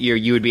 but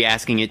you would be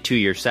asking it to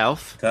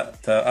yourself?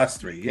 To us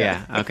three,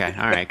 yeah. Okay.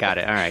 All right. Got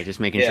it. All right. Just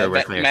making sure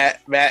we're clear.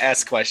 Matt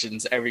asks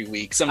questions every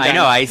week. Sometimes I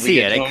know. I see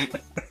it.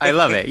 I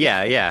love it.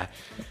 Yeah.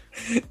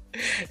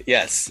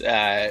 Yes.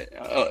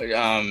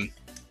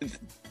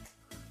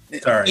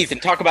 Sorry. Ethan,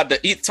 talk about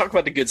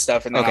the good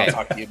stuff, and then I'll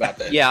talk to you about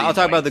the. Yeah, I'll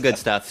talk about the good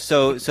stuff.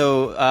 So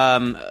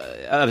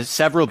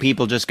several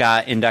people just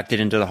got inducted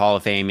into the Hall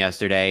of Fame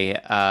yesterday,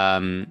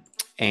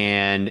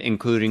 and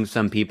including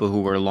some people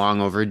who were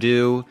long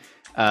overdue.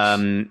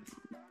 Minnie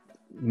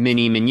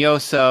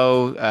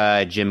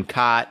Mignoso, Jim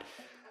Cott,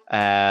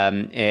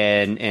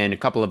 and a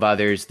couple of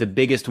others. The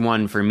biggest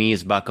one for me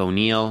is Buck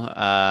O'Neil.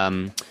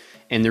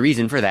 And the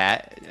reason for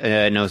that,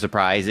 no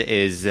surprise,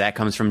 is that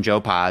comes from Joe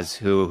Paz,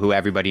 who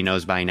everybody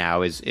knows by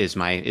now is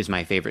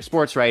my favorite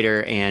sports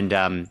writer.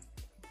 And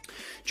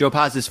Joe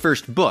Paz's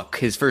first book,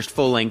 his first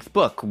full-length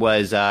book,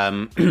 was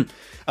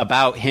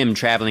about him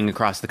traveling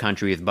across the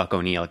country with Buck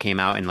O'Neil. It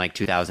came out in like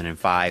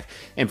 2005.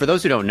 And for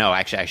those who don't know,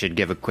 actually, I should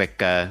give a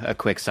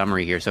quick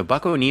summary here. So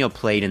Buck O'Neil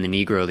played in the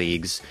Negro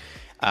Leagues.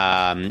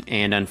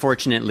 And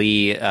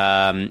unfortunately,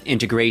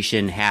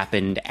 integration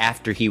happened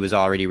after he was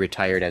already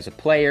retired as a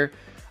player.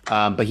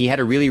 But he had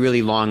a really,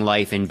 really long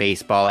life in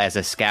baseball as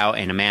a scout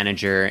and a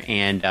manager.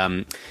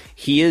 And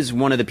he is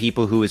one of the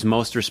people who is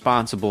most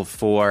responsible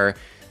for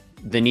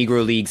the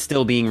Negro League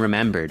still being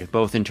remembered,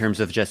 both in terms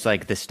of just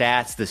like the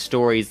stats, the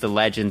stories, the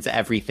legends,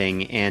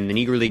 everything. And the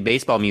Negro League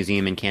Baseball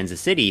Museum in Kansas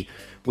City,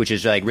 which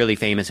is like really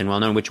famous and well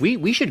known, which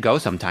we should go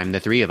sometime, the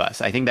three of us.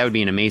 I think that would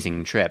be an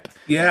amazing trip.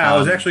 Yeah, I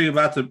was actually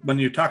about to, when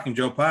you're talking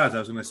Joe Paz, I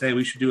was going to say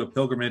we should do a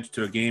pilgrimage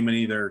to a game in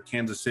either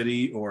Kansas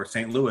City or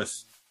St.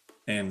 Louis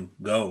and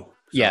go.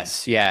 So.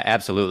 Yes, yeah,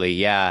 absolutely,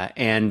 yeah.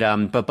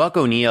 And but Buck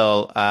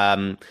O'Neil,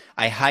 I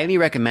highly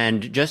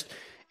recommend just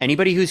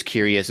anybody who's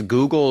curious,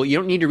 Google. You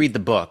don't need to read the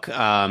book.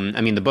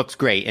 I mean, the book's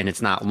great and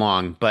it's not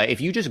long, but if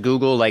you just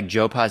Google like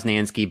Joe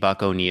Posnanski,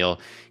 Buck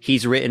O'Neil,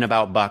 he's written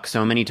about Buck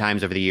so many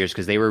times over the years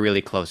because they were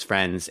really close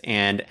friends,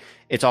 and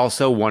it's all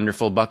so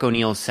wonderful. Buck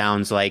O'Neil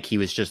sounds like he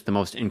was just the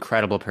most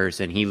incredible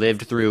person. He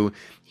lived through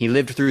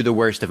the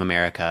worst of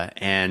America,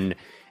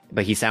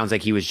 but he sounds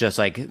like he was just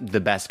like the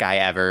best guy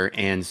ever.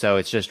 And so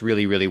it's just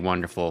really, really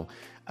wonderful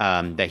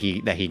that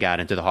he got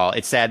into the Hall.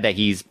 It's sad that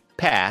he's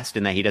passed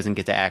and that he doesn't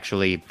get to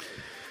actually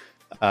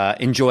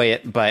enjoy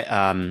it, but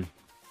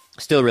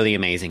still really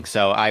amazing.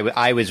 So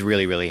I was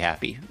really, really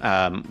happy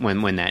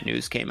when that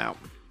news came out.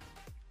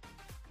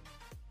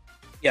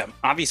 Yeah,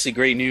 obviously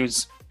great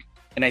news.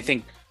 And I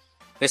think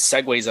this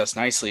segues us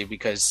nicely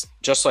because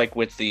just like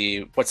with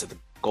the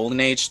Golden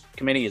Age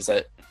Committee, is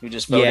that who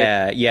just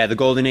voted? Yeah, the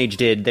Golden Age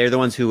did. They're the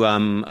ones who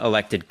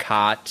elected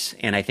Cott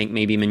and I think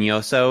maybe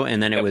Mignoso,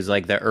 and then it was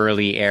like the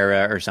early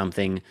era or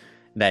something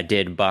that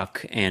did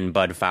Buck and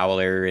Bud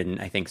Fowler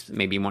and I think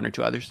maybe one or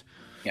two others.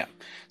 Yeah.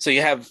 So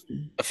you have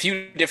a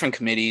few different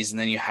committees, and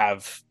then you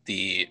have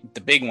the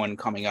big one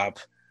coming up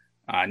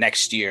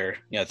next year,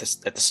 at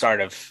the start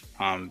of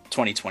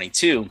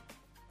 2022.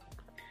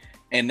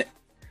 And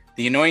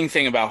the annoying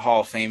thing about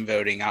Hall of Fame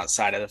voting,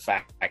 outside of the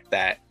fact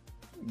that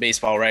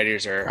baseball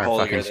writers are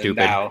holier than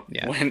thou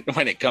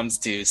when it comes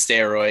to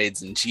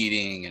steroids and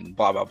cheating and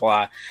blah, blah,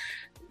 blah.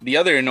 The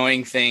other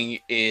annoying thing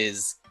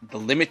is the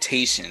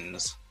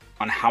limitations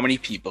on how many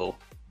people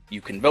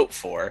you can vote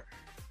for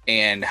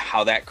and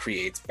how that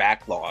creates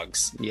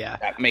backlogs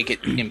that make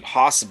it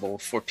impossible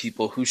for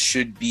people who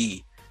should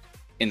be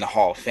in the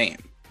Hall of Fame.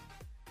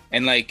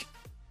 And like,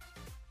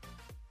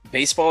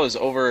 baseball is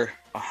over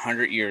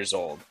 100 years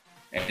old.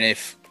 And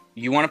if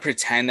you want to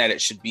pretend that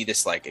it should be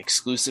this like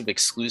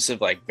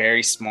exclusive, like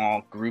very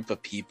small group of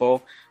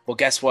people, well,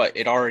 guess what?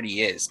 It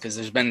already is, because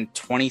there's been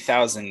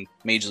 20,000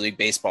 Major League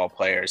Baseball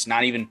players.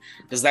 Not even,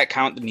 does that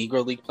count the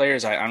Negro League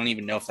players? I don't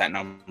even know if that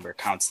number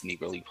counts the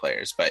Negro League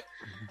players, but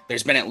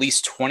there's been at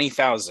least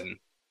 20,000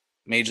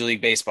 Major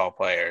League Baseball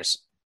players.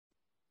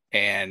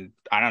 And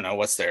I don't know,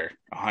 what's there,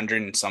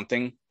 100 and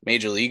something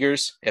Major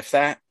Leaguers, if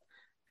that.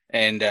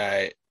 And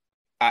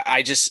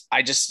I just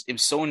am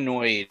so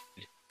annoyed.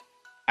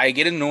 I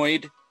get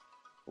annoyed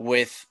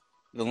with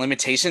the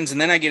limitations,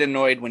 and then I get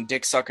annoyed when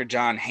Dick Sucker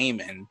John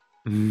Heyman,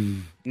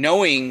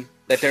 knowing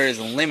that there is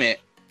a limit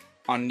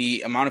on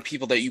the amount of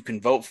people that you can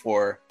vote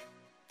for,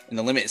 and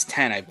the limit is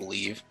 10, I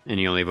believe. And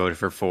you only voted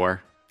for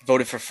 4?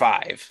 Voted for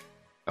 5.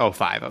 Oh,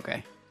 5,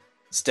 okay.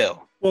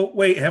 Still. Well,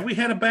 wait, have we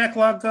had a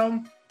backlog,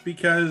 though?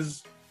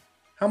 Because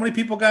how many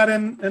people got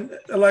in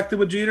elected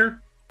with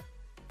Jeter?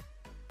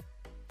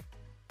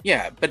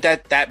 Yeah, but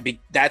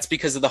that's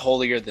because of the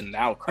holier than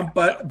thou crap.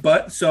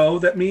 But so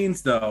that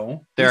means,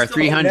 though, there are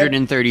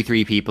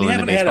 333 people in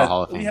the Baseball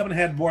Hall of Fame. We haven't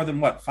had more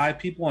than 5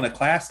 people in a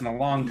class in a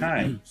long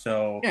time.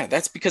 So yeah,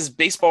 that's because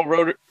baseball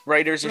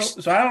writers are.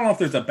 So I don't know if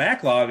there's a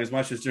backlog as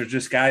much as there's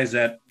just guys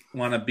that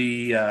want to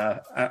be on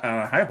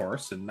a high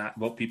horse and not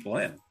vote people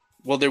in.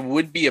 Well, there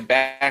would be a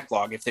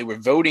backlog if they were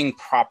voting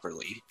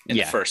properly in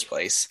the first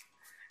place.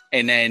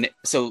 And then,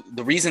 so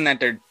the reason that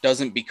there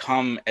doesn't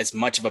become as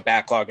much of a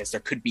backlog as there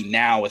could be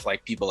now with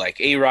like people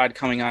like A-Rod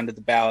coming onto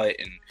the ballot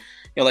and,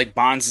 like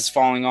Bonds is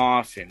falling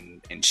off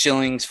and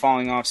Schilling's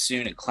falling off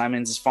soon and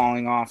Clemens is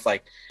falling off.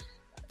 Like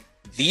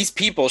these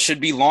people should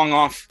be long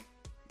off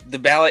the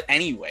ballot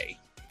anyway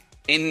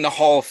in the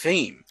Hall of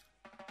Fame.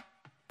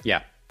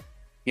 Yeah.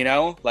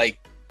 And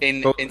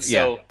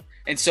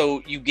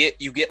so you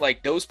get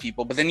like those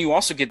people, but then you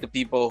also get the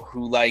people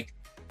who like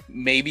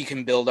maybe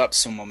can build up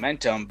some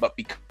momentum, but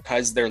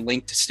because they're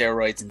linked to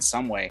steroids in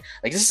some way,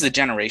 like this is a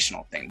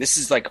generational thing. This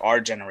is like our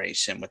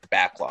generation with the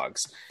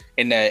backlogs,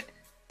 in that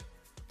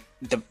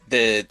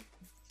the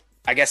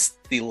I guess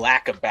the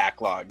lack of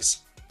backlogs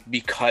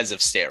because of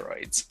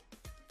steroids.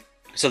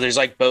 So there's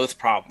like both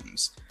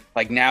problems.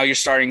 Like now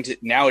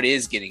it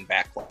is getting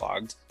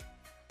backlogged,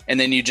 and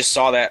then you just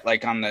saw that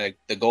like on the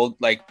gold,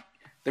 like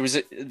there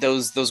was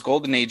those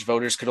golden age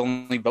voters could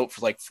only vote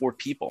for like 4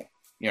 people.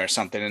 Or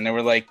something, and there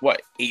were like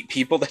 8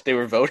 people that they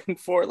were voting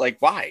for. Like,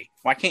 why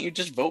can't you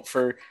just vote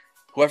for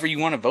whoever you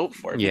want to vote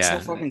for? It makes no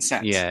fucking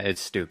sense. Yeah,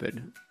 it's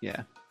stupid.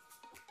 Yeah,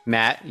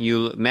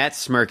 Matt's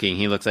smirking.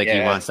 He looks like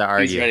he wants to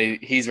argue.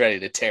 He's ready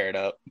to tear it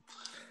up.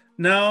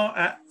 No,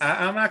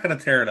 I'm not going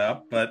to tear it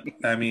up, but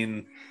I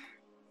mean,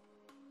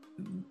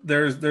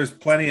 there's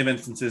plenty of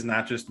instances,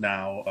 not just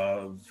now,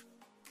 of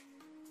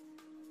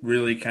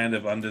really kind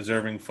of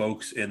undeserving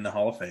folks in the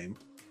Hall of Fame.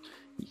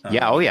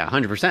 Yeah,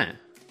 100%.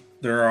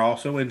 There are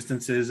also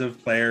instances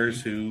of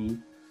players who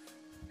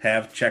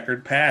have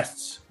checkered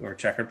pasts or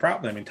checkered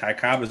problems. I mean, Ty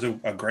Cobb is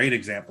a great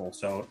example.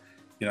 So,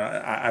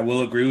 I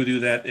will agree with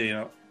you that,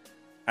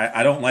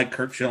 I don't like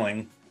Curt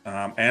Schilling.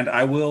 And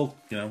I will,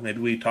 maybe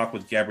we talk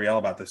with Gabrielle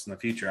about this in the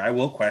future. I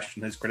will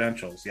question his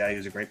credentials. Yeah, he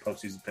was a great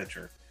postseason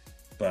pitcher,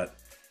 but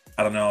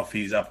I don't know if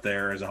he's up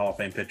there as a Hall of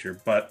Fame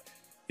pitcher. But,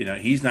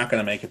 he's not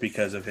going to make it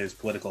because of his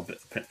political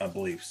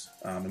beliefs.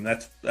 And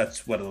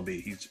that's what it'll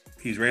be.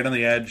 He's right on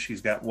the edge.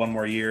 He's got one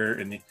more year,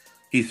 and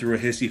he threw a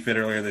hissy fit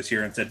earlier this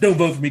year and said, "Don't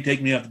vote for me,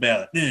 take me off the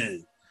ballot."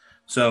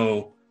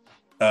 So,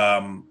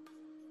 not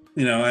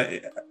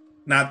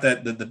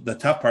that the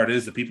tough part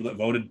is the people that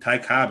voted Ty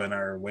Cobb in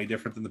are way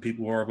different than the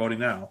people who are voting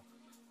now.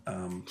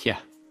 Yeah.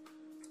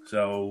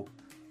 So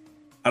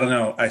I don't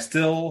know. I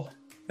still,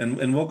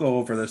 and we'll go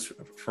over this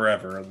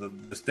forever.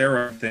 The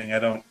steroid thing,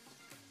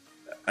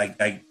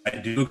 I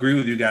do agree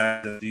with you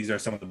guys that these are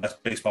some of the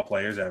best baseball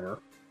players ever.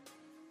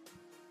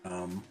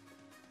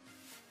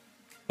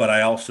 But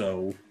I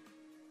also,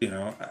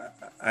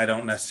 I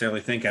don't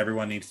necessarily think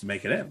everyone needs to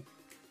make it in.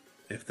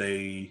 If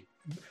they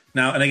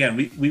now, and again,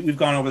 we've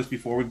gone over this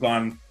before. We've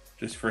gone,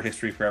 just for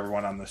history for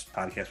everyone on this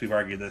podcast, we've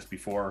argued this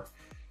before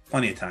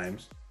plenty of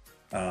times.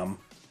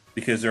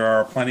 Because there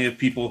are plenty of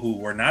people who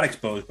were not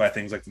exposed by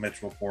things like the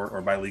Mitchell Report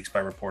or by leaks by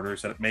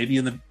reporters that may be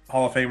in the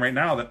Hall of Fame right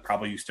now that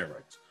probably use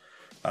steroids.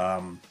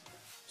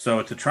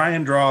 So to try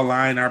and draw a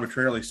line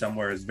arbitrarily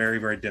somewhere is very,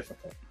 very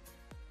difficult.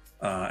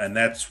 And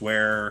that's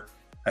where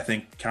I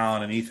think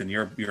Colin and Ethan,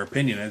 your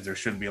opinion is there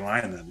shouldn't be a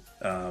line then.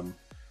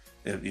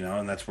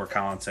 And that's where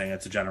Colin's saying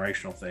it's a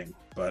generational thing.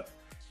 But,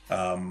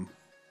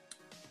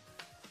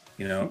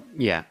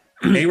 yeah,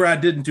 A-Rod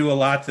didn't do a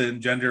lot to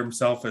engender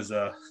himself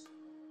to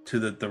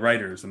the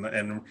writers.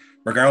 And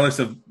regardless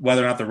of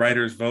whether or not the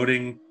writers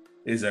voting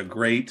is a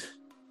great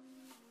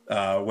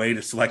way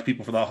to select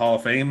people for the Hall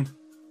of Fame,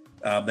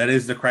 that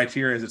is the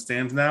criteria as it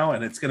stands now,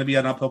 and it's going to be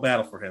an uphill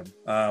battle for him.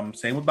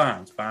 Same with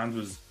Bonds. Bonds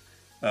was,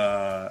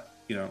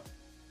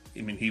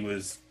 he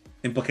was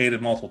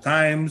implicated multiple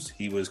times.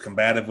 He was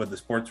combative with the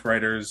sports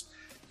writers.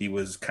 He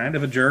was kind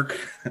of a jerk.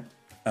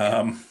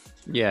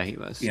 Yeah, he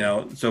was.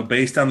 So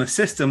based on the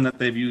system that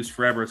they've used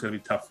forever, it's going to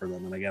be tough for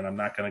them. And again, I'm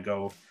not going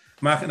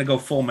to go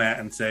full Matt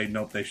and say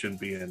nope, they shouldn't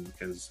be in,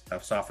 because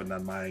I've softened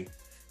on my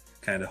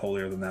kind of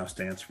holier than thou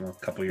stance from a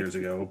couple years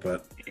ago.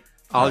 But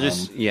I'll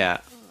just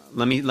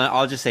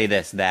say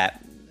this,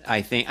 that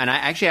I think, and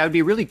I would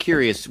be really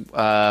curious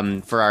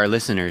for our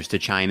listeners to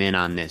chime in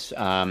on this,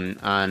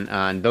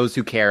 on those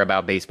who care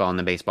about baseball and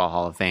the Baseball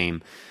Hall of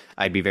Fame.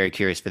 I'd be very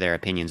curious for their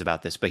opinions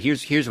about this. But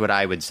here's what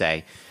I would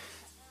say.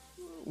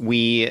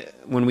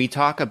 When we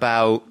talk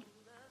about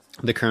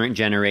the current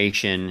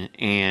generation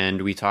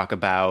and we talk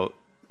about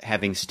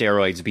having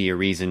steroids be a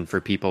reason for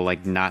people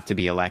like not to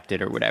be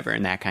elected or whatever,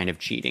 and that kind of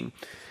cheating,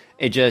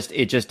 it just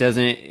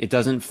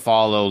doesn't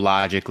follow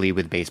logically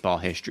with baseball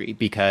history,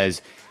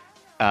 because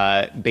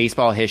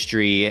baseball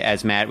history,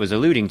 as Matt was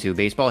alluding to,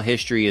 baseball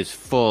history is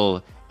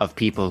full of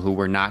people who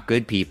were not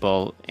good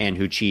people and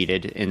who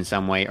cheated in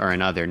some way or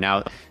another.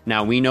 Now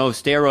we know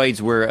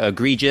steroids were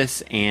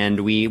egregious, and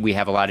we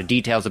have a lot of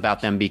details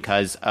about them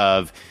because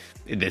of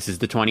this is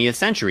the 20th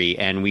century,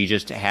 and we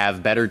just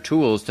have better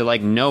tools to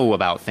like know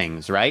about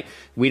things, right?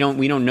 We don't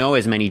know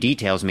as many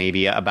details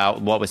maybe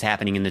about what was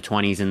happening in the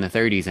 20s and the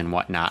 30s and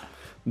whatnot,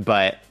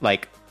 but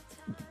like,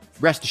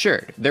 rest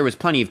assured, there was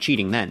plenty of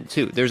cheating then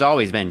too. There's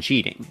always been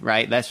cheating,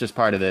 right? That's just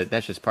part of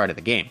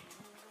the game.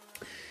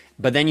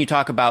 But then you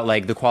talk about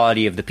like the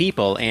quality of the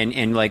people,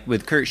 and like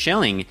with Curt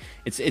Schilling,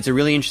 it's a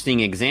really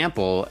interesting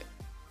example.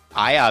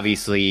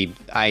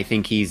 I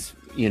think he's,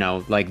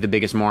 like the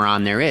biggest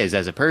moron there is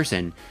as a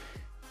person.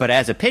 But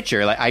as a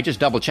pitcher, like I just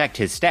double checked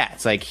his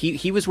stats. Like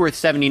he was worth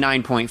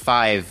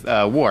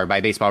 79.5 WAR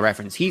by Baseball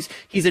Reference. He's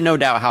a no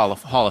doubt Hall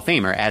of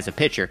Famer as a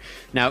pitcher.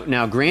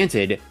 Now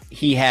granted,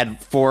 he had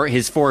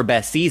his four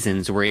best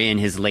seasons were in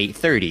his late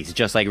 30s,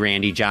 just like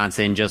Randy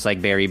Johnson, just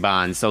like Barry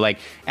Bonds. So like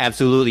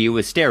absolutely it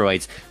was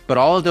steroids. But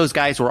all of those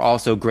guys were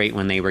also great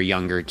when they were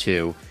younger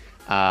too.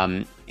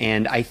 And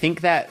I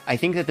think that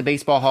the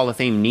Baseball Hall of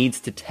Fame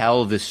needs to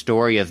tell the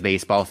story of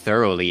baseball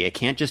thoroughly. It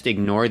can't just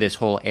ignore this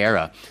whole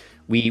era.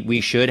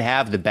 We should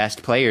have the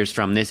best players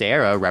from this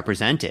era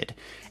represented.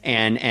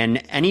 And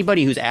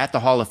anybody who's at the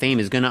Hall of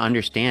Fame is going to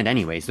understand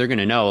anyways. They're going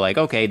to know, like,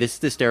 okay, this is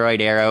the steroid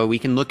era. We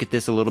can look at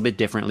this a little bit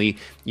differently.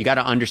 You got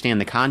to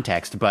understand the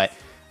context. But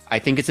I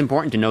think it's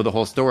important to know the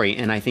whole story.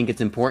 And I think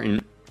it's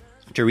important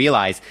to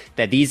realize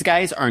that these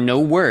guys are no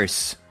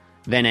worse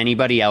than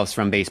anybody else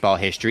from baseball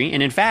history.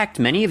 And in fact,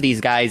 many of these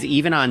guys,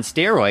 even on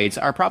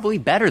steroids, are probably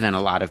better than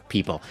a lot of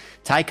people.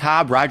 Ty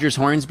Cobb, Rogers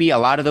Hornsby, a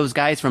lot of those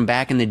guys from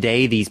back in the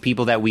day, these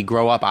people that we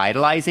grow up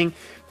idolizing,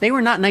 they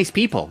were not nice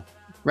people,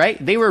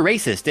 right? They were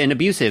racist and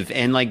abusive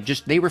and like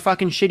just, they were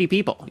fucking shitty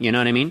people. You know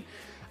what I mean?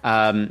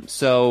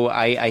 So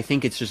I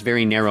think it's just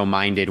very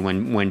narrow-minded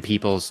when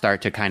people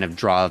start to kind of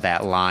draw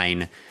that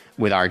line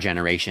with our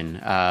generation.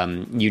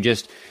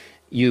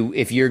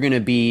 If you're gonna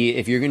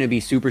be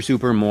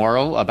super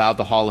moral about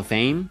the Hall of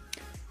Fame,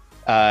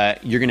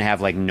 you're gonna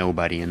have like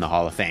nobody in the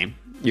Hall of Fame.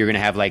 You're gonna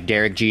have like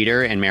Derek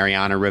Jeter and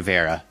Mariano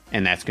Rivera,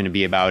 and that's gonna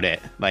be about it.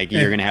 Like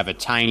you're gonna have a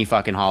tiny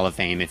fucking Hall of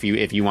Fame if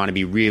you want to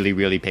be really,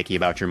 really picky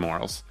about your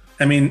morals.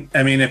 I mean,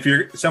 if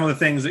you're some of the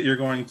things that you're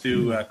going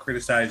to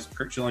criticize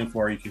Curt Schilling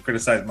for, you can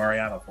criticize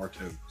Mariano for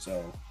too.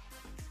 So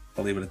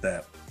I'll leave it at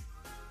that.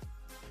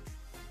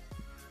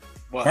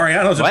 What?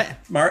 Mariano's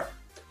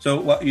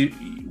So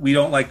we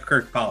don't like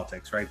Kurt's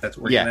politics, right? That's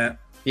what we're getting at?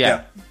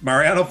 Yeah.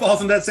 Mariano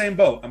falls in that same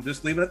boat. I'm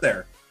just leaving it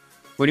there.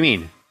 What do you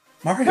mean?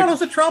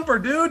 Mariano's a Trumper,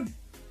 dude.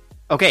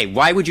 Okay,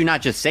 why would you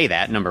not just say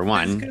that, number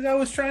one? Because I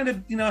was trying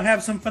to,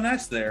 have some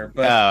finesse there.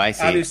 But I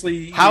see.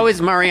 Obviously, how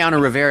is Mariano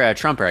Rivera a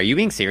Trumper? Are you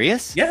being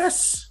serious?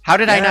 Yes. How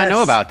did I not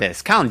know about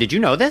this? Colin, did you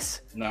know this?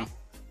 No.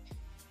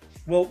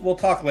 We'll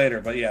talk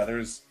later, but yeah,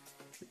 there's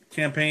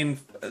campaign.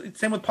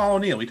 Same with Paul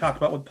O'Neill. We talked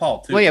about with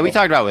Paul too. Well, yeah, we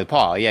talked about it with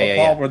Paul.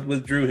 Paul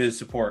withdrew his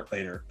support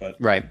later, but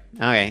right.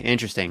 Okay,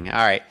 interesting.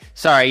 All right.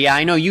 Sorry. Yeah,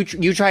 I know you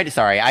tried to.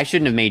 Sorry, I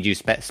shouldn't have made you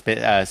spell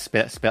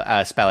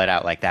it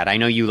out like that. I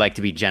know you like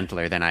to be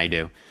gentler than I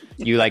do.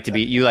 You like to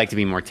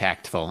be more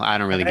tactful. I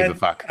don't really give a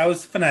fuck. I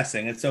was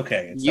finessing. It's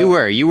okay. You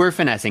were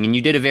finessing, and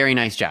you did a very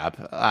nice job.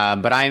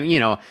 But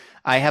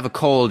I have a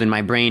cold and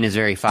my brain is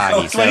very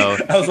foggy.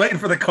 I was waiting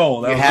for the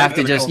cold. You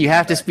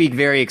have to speak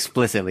very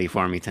explicitly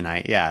for me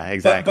tonight. Yeah,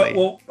 exactly.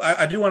 But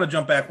I do want to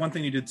jump back. One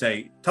thing you did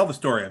say, tell the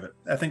story of it.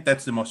 I think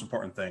that's the most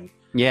important thing.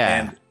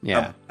 Yeah.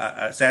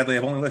 Sadly,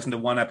 I've only listened to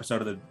one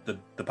episode of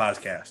the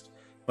podcast,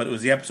 but it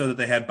was the episode that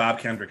they had Bob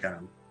Kendrick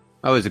on.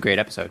 Oh, it was a great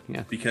episode.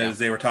 Yeah. Because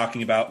they were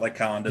talking about, like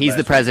Colin did. He's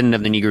the president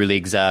of the Negro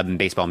Leagues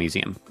Baseball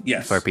Museum.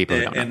 Yes. For people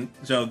who don't know. And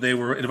so they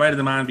invited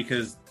them on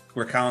because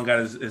where Colin got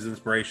his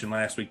inspiration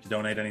last week to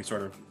donate any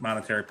sort of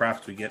monetary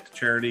profits we get to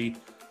charity.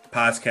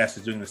 Podcast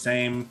is doing the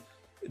same.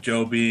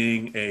 Joe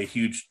being a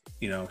huge,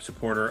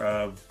 supporter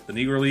of the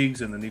Negro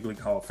Leagues and the Negro League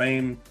Hall of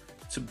Fame,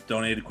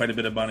 donated quite a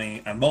bit of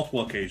money on multiple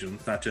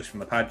occasions, not just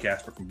from the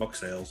podcast, but from book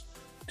sales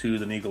to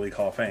the Negro League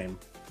Hall of Fame.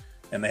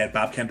 And they had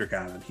Bob Kendrick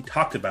on, and he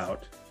talked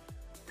about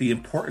the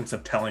importance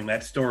of telling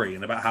that story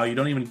and about how you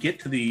don't even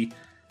get to the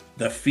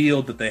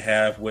field that they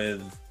have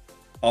with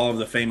all of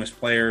the famous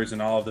players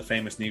and all of the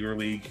famous Negro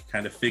League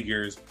kind of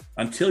figures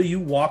until you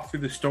walk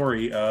through the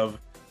story of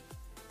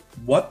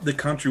what the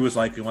country was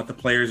like and what the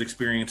players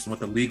experienced and what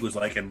the league was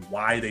like and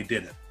why they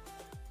did it.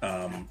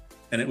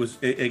 And it was,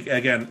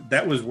 again,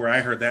 that was where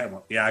I heard that and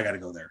went, yeah, I got to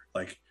go there.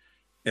 Like,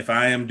 if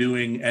I am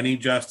doing any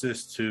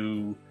justice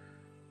to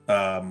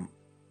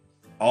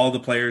all the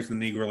players in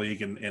the Negro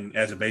League and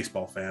as a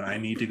baseball fan, I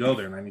need to go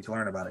there and I need to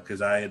learn about it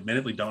because I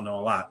admittedly don't know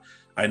a lot.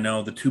 I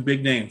know the two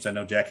big names. I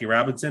know Jackie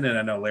Robinson and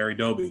I know Larry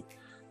Doby.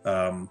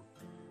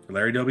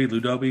 Larry Doby.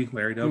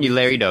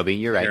 Larry Doby.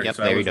 You're right. Yep,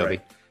 so Larry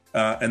Doby.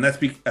 Right. And that's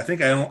I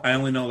think I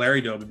only know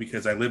Larry Doby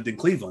because I lived in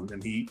Cleveland,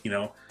 and he,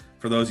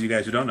 for those of you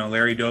guys who don't know,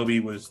 Larry Doby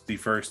was the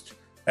first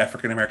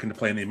African American to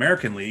play in the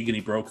American League, and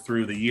he broke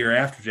through the year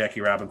after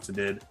Jackie Robinson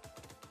did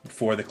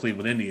for the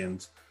Cleveland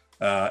Indians.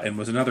 and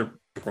was another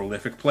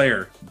prolific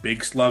player,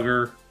 big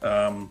slugger,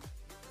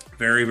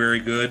 very, very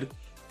good.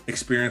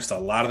 Experienced a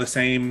lot of the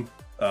same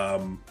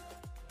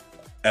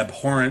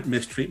abhorrent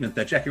mistreatment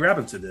that Jackie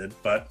Robinson did,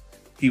 but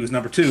he was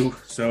number 2,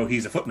 so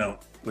he's a footnote,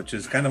 which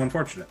is kind of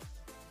unfortunate.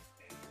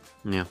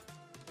 Yeah.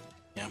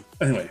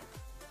 Anyway.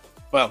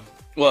 Well,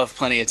 we'll have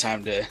plenty of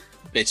time to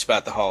bitch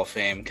about the Hall of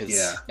Fame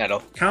because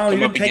that'll Colin, come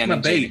you up didn't take again my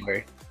in bait.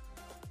 January.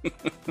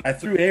 I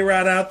threw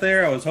A-Rod out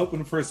there. I was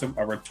hoping for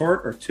a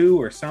retort or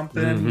two or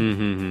something.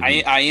 Mm-hmm.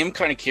 I am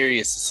kind of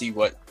curious to see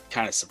what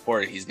kind of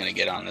support he's going to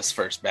get on this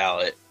first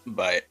ballot,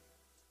 but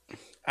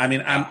I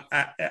mean,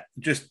 I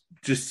just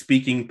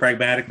speaking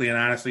pragmatically and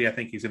honestly, I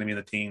think he's going to be in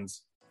the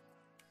teens.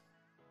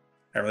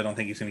 I really don't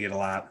think he's going to get a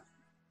lot.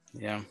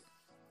 Yeah,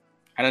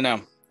 I don't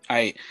know.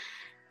 I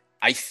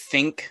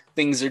think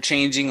things are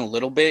changing a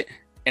little bit,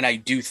 and I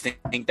do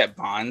think that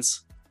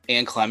Bonds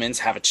and Clemens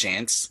have a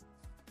chance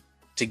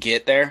to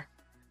get there,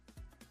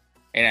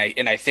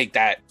 and I think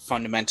that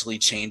fundamentally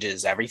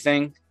changes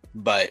everything.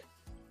 But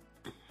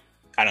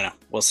I don't know.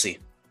 We'll see.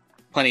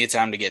 Plenty of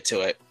time to get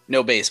to it.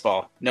 No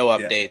baseball. No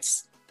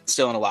updates.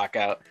 Still in a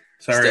lockout.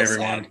 Sorry,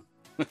 Still everyone.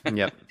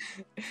 Yep.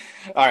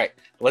 All right.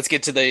 Let's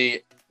get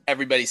to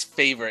everybody's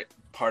favorite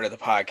part of the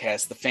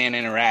podcast, the fan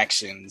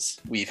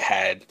interactions. We've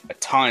had a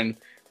ton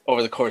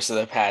over the course of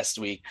the past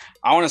week.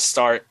 I want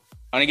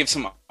to give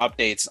some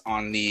updates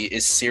on the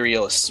 "Is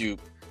cereal a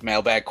soup?"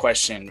 mailbag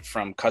question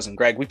from Cousin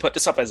Greg. We put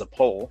this up as a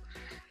poll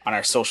on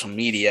our social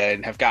media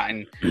and have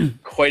gotten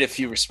quite a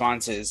few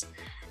responses.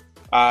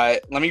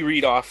 Let me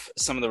read off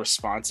some of the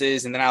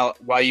responses, and then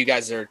while you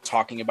guys are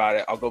talking about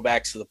it, I'll go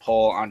back to the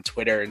poll on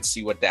Twitter and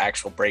see what the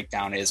actual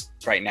breakdown is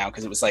right now,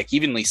 because it was like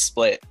evenly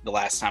split the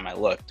last time I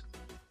looked.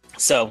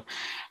 So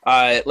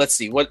let's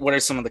see. What are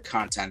some of the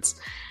contents?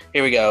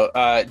 Here we go.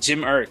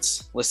 Jim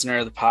Ertz, listener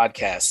of the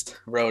podcast,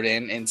 wrote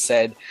in and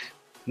said,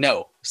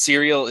 "No,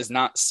 cereal is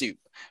not soup,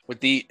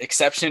 with the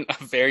exception of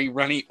very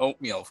runny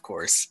oatmeal, of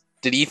course."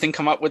 Did Ethan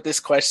come up with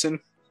this question?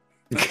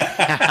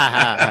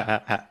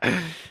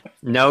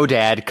 No,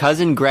 Dad.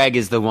 Cousin Greg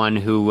is the one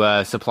who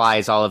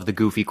supplies all of the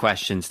goofy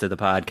questions to the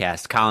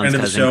podcast. Colin's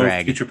cousin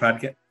Greg. Future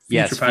podcast.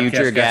 Yes,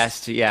 future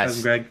guest. Yes.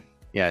 Cousin Greg.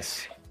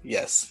 Yes.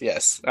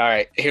 Yes. All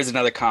right. Here's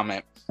another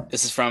comment.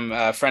 This is from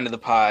a friend of the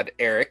pod,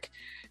 Eric.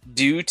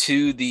 Due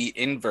to the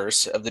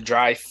inverse of the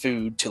dry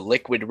food to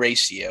liquid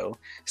ratio,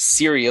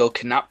 cereal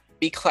cannot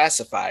be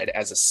classified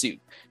as a soup.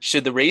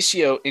 Should the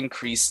ratio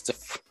increase to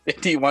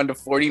 51 to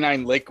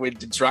 49 liquid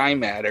to dry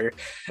matter,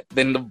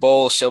 then the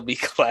bowl shall be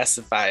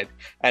classified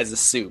as a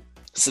soup.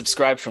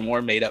 Subscribe for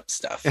more made up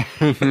stuff.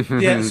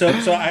 Yeah, so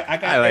I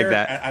like Eric,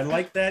 that. I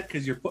like that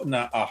because you're putting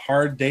a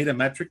hard data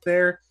metric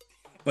there,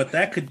 but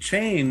that could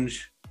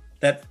change.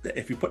 That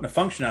if you're putting a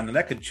function on there,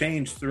 that could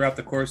change throughout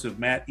the course of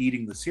Matt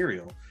eating the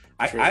cereal.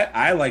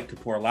 I like to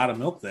pour a lot of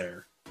milk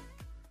there,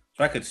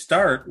 so I could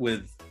start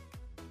with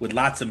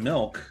lots of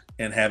milk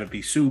and have it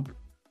be soup,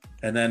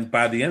 and then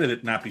by the end of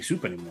it not be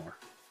soup anymore,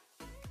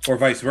 or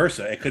vice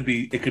versa. It could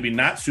be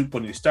not soup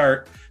when you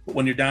start, but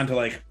when you're down to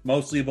like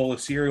mostly a bowl of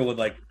cereal with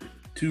like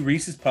 2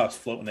 Reese's Puffs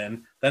floating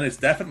in, then it's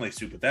definitely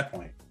soup at that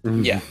point.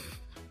 Yeah.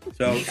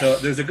 So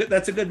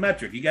that's a good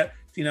metric. You got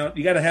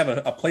to have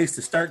a place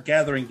to start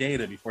gathering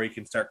data before you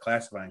can start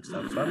classifying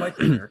stuff. So I like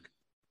that, Eric.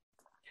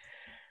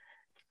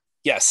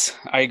 Yes,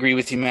 I agree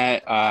with you,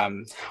 Matt.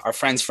 Our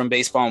friends from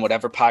Baseball and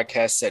Whatever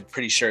podcast said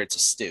pretty sure it's a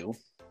stew.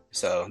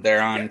 So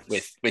they're on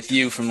with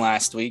you from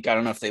last week. I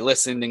don't know if they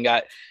listened and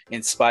got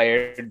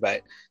inspired,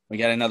 but we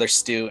got another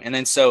stew. And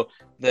then so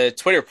the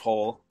Twitter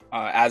poll,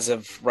 as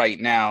of right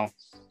now,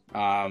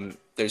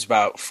 there's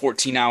about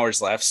 14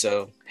 hours left.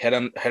 So head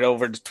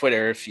over to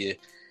Twitter if you.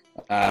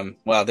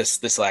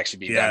 This will actually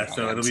be done.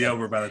 So it'll be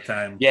over by the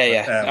time.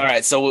 Yeah. All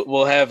right. So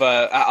we'll have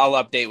I'll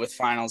update with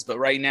finals, but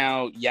right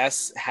now,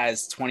 yes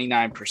has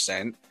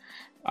 29%,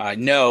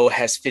 no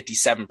has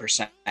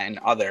 57%, and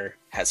other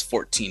has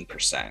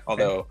 14%.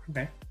 Although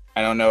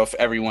I don't know if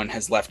everyone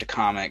has left a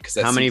comment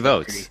because how many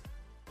votes?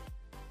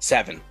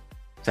 7.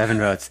 7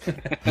 votes.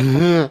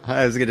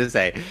 I was gonna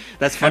say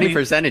that's funny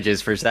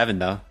percentages for 7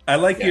 though. I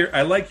like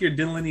your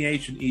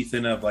delineation,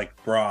 Ethan, of like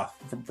broth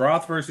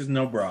versus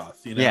no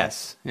broth. You know?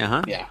 Yes.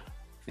 Yeah.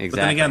 Exactly. But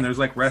then again, there's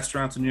like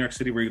restaurants in New York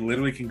City where you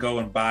literally can go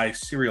and buy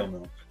cereal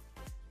milk.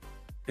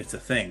 It's a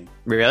thing.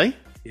 Really?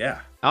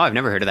 Yeah. Oh, I've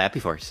never heard of that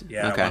before.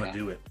 Yeah, okay. I want to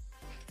do it.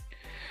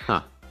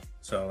 Huh.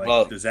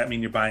 So, does that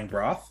mean you're buying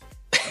broth?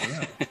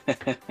 I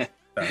don't know.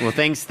 Well,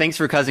 thanks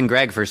for Cousin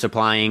Greg for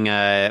supplying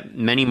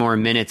many more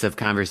minutes of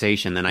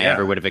conversation than I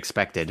ever would have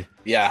expected.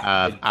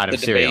 Yeah, out of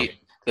cereal.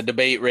 The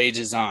debate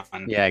rages on.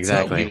 Yeah,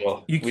 exactly.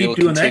 So you keep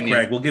doing that,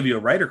 Greg. We'll give you a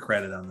writer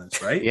credit on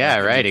this, right? Yeah,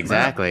 right.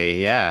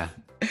 Exactly. Yeah.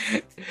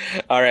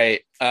 All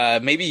right.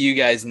 Maybe you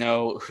guys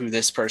know who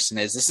this person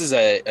is. This is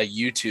a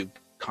YouTube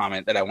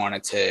comment that I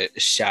wanted to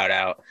shout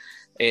out.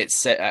 It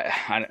said,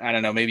 I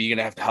don't know. Maybe you're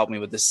gonna have to help me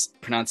with this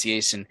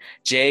pronunciation.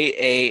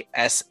 Jashai.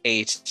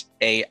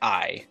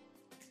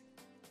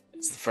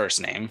 It's the first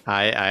name.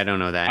 I don't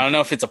know that. I don't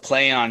know if it's a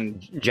play on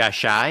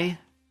Jashai.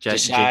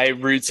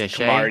 Jashai Roots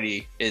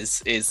Camardi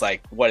is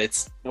like what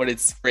it's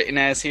written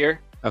as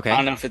here. Okay. I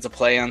don't know if it's a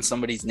play on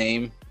somebody's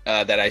name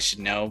that I should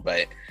know,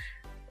 but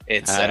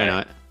it's I don't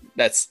know.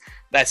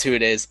 That's who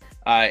it is.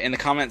 In the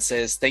comment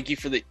says, "Thank you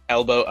for the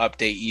elbow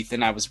update,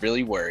 Ethan. I was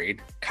really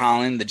worried.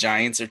 Colin, the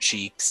Giants are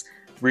cheeks.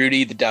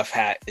 Rudy, the Duff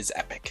hat is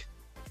epic."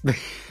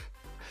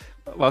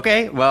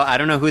 Okay, well, I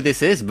don't know who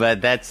this is,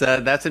 but that's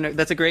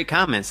a great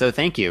comment. So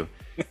thank you.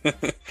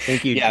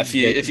 Thank you. Yeah, if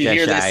you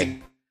hear this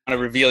and want to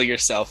reveal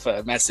yourself,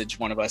 message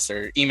one of us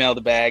or email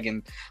the bag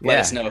and let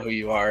us know who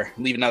you are.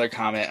 Leave another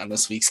comment on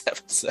this week's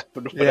episode.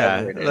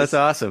 Yeah, that's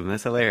awesome.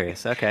 That's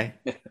hilarious. Okay.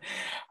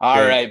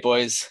 All right,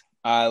 boys.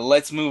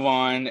 Let's move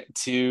on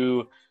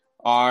to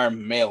our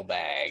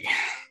mailbag.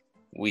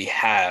 We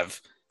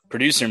have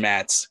producer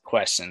Matt's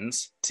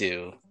questions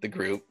to the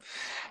group.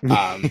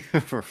 Right.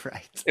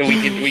 And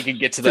we can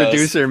get to those.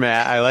 Producer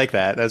Matt, I like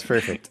that. That's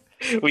perfect.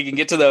 We can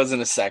get to those in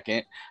a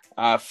second.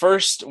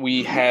 First,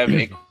 we have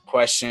a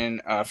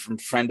question from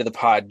friend of the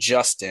pod,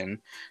 Justin,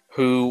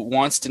 who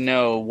wants to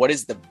know what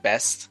is the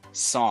best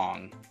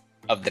song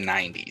of the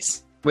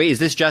 90s. Wait, is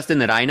this Justin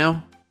that I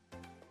know?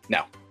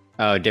 No.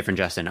 Oh, different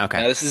Justin. Okay.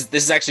 No, this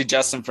is actually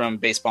Justin from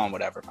Baseball and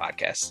Whatever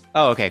podcast.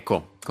 Oh, okay,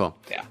 cool.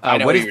 Yeah, I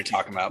know what you were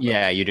talking about.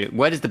 Yeah, you do.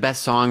 What is the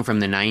best song from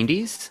the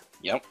 90s?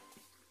 Yep.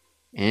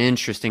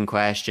 Interesting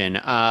question.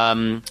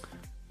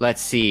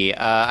 Let's see.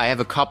 I have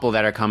a couple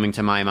that are coming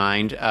to my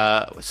mind.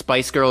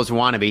 Spice Girls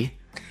Wannabe.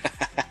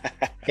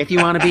 If you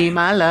want to be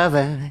my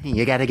lover,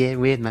 you got to get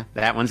with me.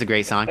 That one's a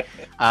great song.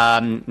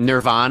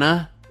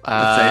 Nirvana.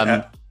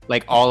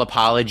 Like All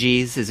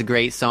Apologies is a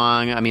great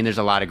song. I mean, there's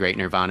a lot of great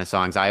Nirvana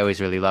songs. I always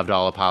really loved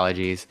All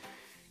Apologies.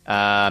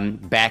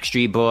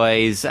 Backstreet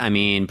Boys. I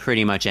mean,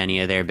 pretty much any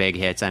of their big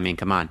hits. I mean,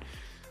 come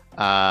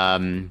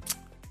on.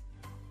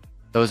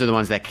 Those are the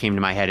ones that came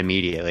to my head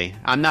immediately.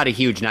 I'm not a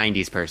huge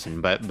 '90s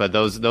person, but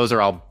those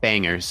are all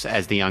bangers,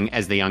 as the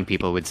young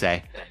people would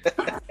say.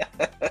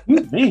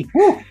 Me.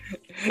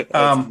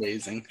 That's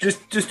amazing.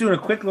 Just doing a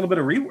quick little bit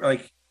of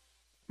like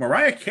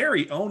Mariah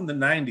Carey owned the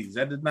 '90s.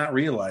 I did not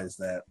realize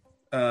that.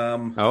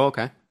 Oh,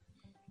 okay.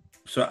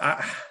 So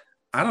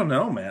I don't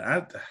know,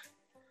 man.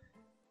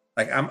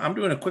 I'm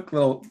doing a quick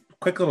little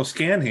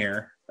scan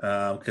here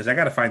because I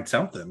got to find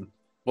something.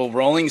 Well,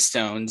 Rolling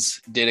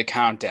Stones did a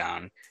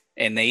countdown.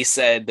 And they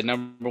said the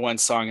number one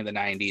song in the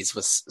 90s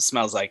was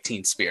Smells Like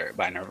Teen Spirit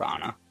by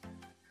Nirvana.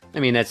 I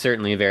mean, that's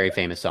certainly a very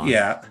famous song.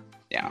 Yeah.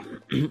 But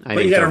you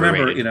got to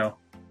remember,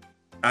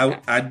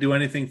 I'd Do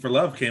Anything for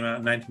Love came out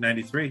in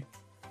 1993.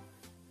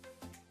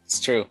 It's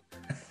true.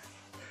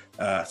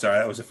 Sorry,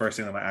 that was the first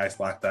thing that my eyes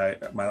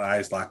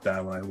locked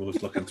on when I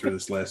was looking through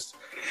this list.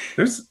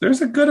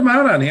 There's a good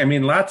amount on here. I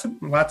mean, lots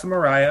of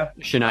Mariah.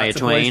 Shania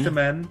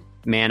Twain.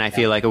 Man, I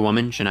Feel Like a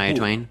Woman. Shania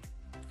Twain.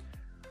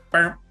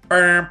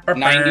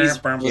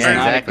 90s was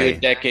not a good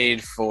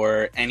decade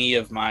for any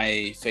of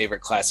my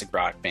favorite classic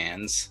rock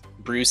bands.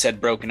 Bruce had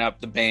broken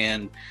up the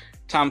band.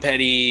 Tom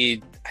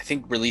Petty, I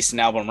think, released an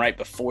album right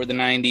before the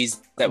 90s.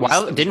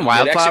 Didn't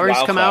Wildflowers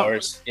come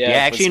out? Yeah,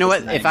 actually, you know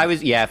what?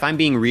 If I'm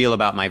being real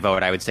about my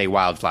vote, I would say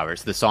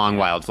Wildflowers. The song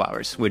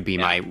Wildflowers would be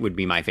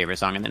my favorite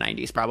song in the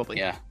 90s, probably.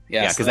 Yeah,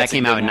 because that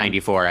came out in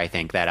 '94, I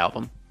think, that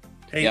album.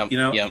 Hey,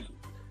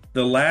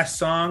 the last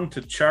song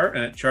to chart,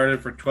 and it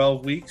charted for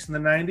 12 weeks in the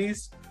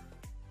 90s.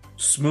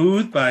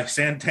 Smooth by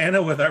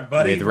Santana with our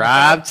buddy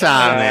Rob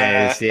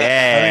Thomas.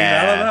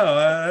 Yeah. I don't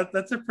know.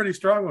 That's a pretty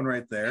strong one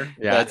right there.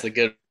 Yeah, that's a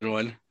good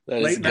one.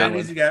 Late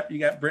 90s, you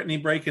got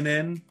Britney breaking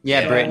in.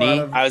 Yeah,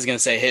 Britney. I was gonna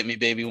say "Hit Me,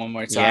 Baby, One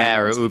More Time." Yeah,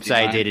 or "Oops,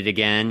 I Did It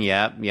Again."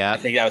 Yep. I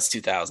think that was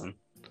 2000.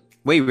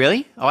 Wait,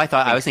 really? Oh,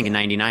 I was thinking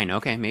 99.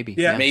 Okay, maybe.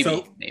 Yeah, maybe.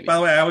 So, by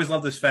the way, I always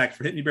love this fact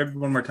for "Hit Me, Baby,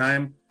 One More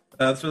Time."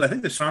 So I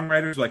think the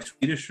songwriters are like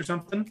Swedish or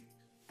something,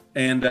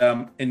 and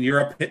in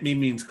Europe, "Hit Me"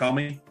 means "call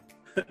me."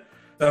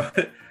 So.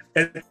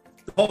 The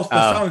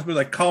song's been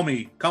like call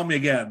me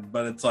again,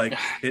 but it's like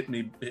hit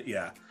me.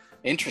 Yeah,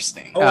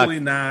 interesting. Totally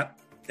not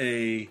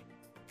a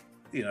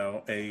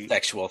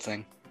sexual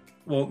thing.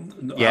 Well,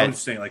 I was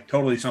saying like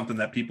totally something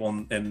that people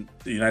in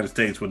the United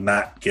States would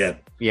not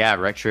get. Yeah,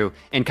 right. True.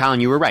 And Colin,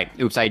 you were right.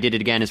 "Oops, I Did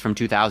It Again" is from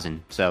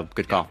 2000. So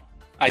good call.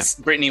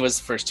 Britney was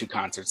the first two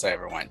concerts I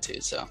ever went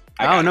to. So.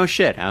 No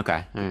shit.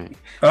 Okay. All right.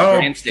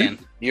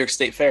 Grandstand, New York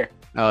State Fair.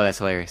 Oh, that's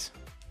hilarious.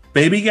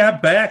 Baby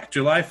Got Back,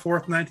 July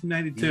 4th,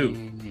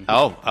 1992.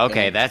 Oh,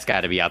 okay. That's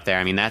got to be up there.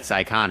 I mean, that's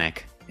iconic.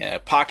 Yeah,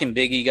 Pac and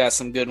Biggie got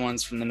some good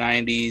ones from the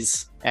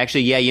 90s.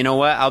 Actually, yeah, you know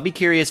what? I'll be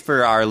curious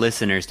for our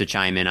listeners to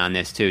chime in on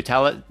this, too.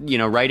 Tell it,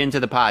 right into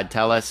the pod.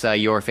 Tell us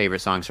your favorite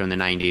songs from the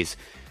 90s,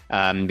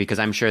 because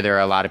I'm sure there are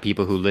a lot of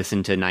people who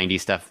listen to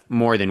 90s stuff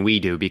more than we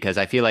do, because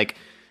I feel like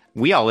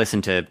we all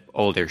listen to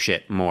older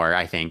shit more,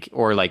 I think,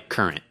 or like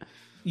current.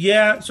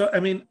 Yeah, so, I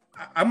mean,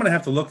 I'm going to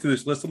have to look through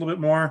this list a little bit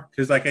more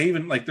because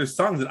there's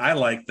songs that I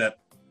like that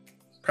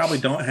probably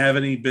don't have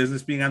any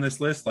business being on this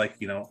list. Like,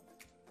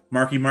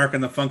 Marky Mark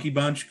and the Funky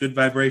Bunch, Good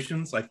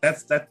Vibrations. Like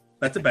that's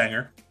a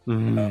banger.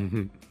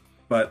 Mm-hmm.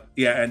 But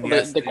yeah. And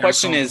the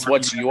question is,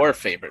 what's your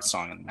favorite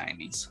song in the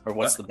 90s or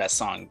what's the best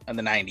song in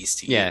the 90s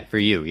to you? Yeah. For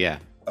you. Yeah.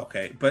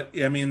 Okay. But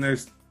I mean,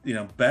 there's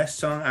best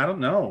song. I don't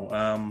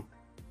know.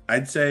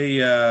 I'd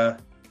say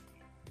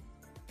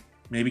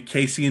maybe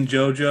Casey and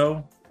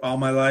JoJo, All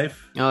My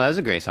Life. Oh, that was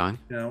a great song.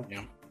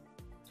 Yeah.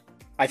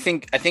 I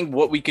think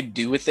what we could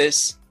do with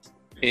this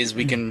is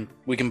we can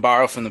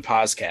borrow from the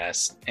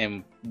podcast,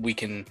 and we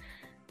can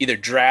either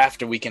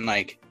draft, or we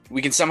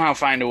can somehow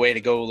find a way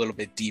to go a little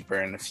bit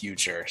deeper in the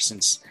future,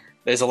 since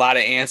there's a lot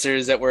of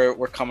answers that we're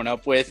coming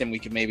up with, and we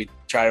can maybe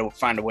try to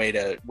find a way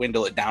to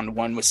dwindle it down to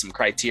one with some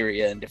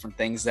criteria and different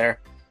things there.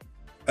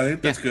 I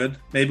think that's good.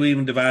 Maybe we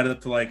even divide it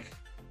up to like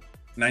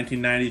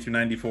 1990 through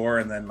 94,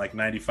 and then like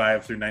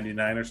 95 through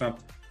 99 or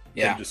something.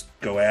 Yeah. And just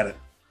go at it.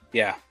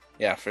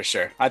 Yeah, for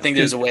sure. I think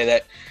there's a way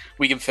that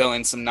we can fill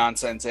in some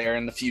nonsense there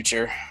in the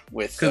future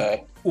with.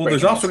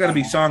 There's also got to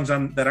be songs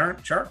that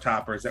aren't chart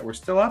toppers that were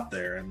still up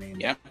there. I mean,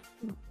 yeah.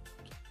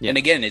 And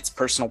again, it's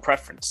personal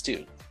preference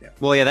too. Yeah.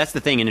 Well, yeah, that's the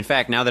thing. And in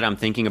fact, now that I'm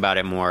thinking about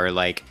it more,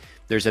 like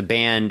there's a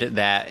band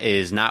that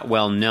is not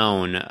well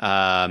known.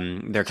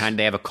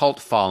 They have a cult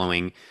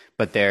following,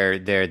 but they're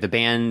the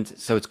band.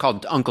 So it's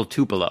called Uncle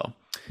Tupelo,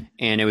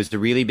 and it was a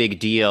really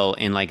big deal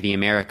in like the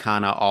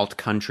Americana alt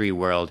country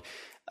world.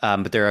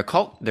 But they're a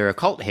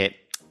cult hit.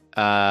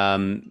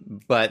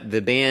 But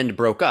the band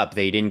broke up.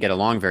 They didn't get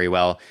along very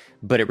well,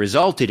 but it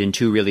resulted in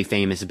two really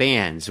famous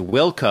bands,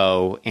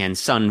 Wilco and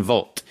Sun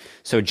Volt.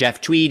 So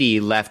Jeff Tweedy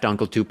left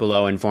Uncle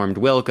Tupelo and formed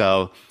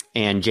Wilco,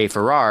 and Jay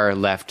Farrar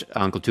left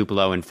Uncle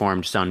Tupelo and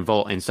formed Sun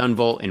Volt. And Sun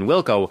Volt and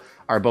Wilco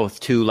are both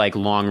two like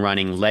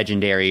long-running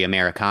legendary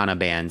Americana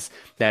bands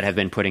that have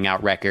been putting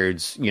out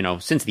records,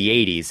 since the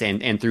 80s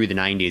and through the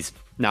 90s.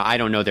 Now, I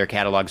don't know their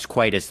catalogs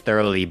quite as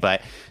thoroughly,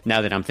 but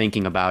now that I'm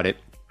thinking about it,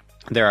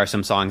 there are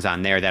some songs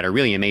on there that are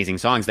really amazing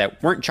songs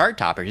that weren't chart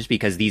toppers just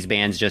because these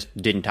bands just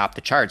didn't top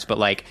the charts. But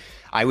like,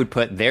 I would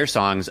put their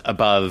songs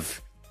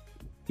above,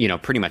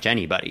 pretty much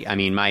anybody. I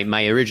mean,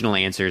 my original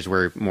answers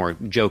were more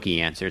jokey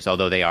answers,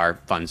 although they are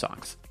fun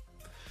songs.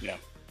 Yeah.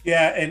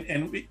 Yeah.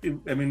 And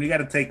we got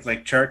to take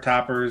like chart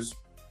toppers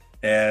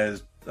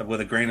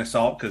with a grain of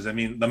salt. Cause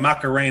the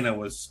Macarena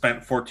was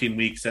spent 14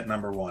 weeks at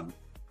number one.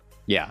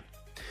 Yeah.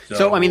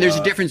 So there's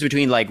a difference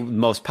between like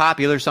most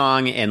popular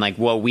song and like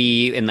what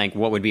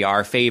would be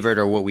our favorite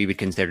or what we would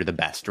consider the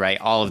best, right?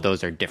 All of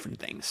those are different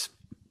things.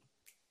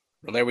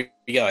 Well, there we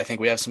go. I think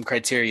we have some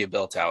criteria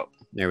built out.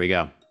 There we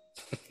go.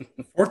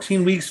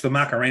 14 weeks for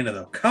Macarena,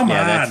 though. Come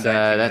on.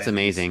 That's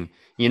amazing.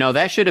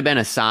 That should have been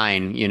a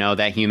sign,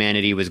 that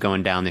humanity was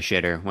going down the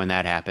shitter when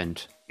that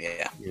happened.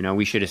 Yeah.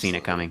 We should have seen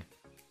it coming.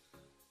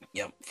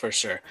 Yep, for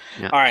sure.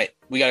 Yeah. All right,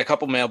 we got a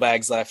couple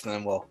mailbags left, and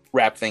then we'll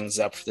wrap things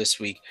up for this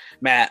week.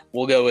 Matt,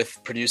 we'll go with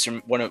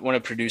one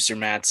of producer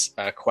Matt's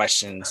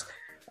questions.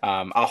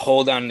 I'll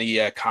hold on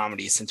the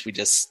comedy since we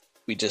just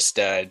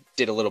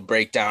did a little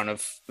breakdown of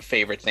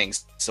favorite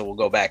things, so we'll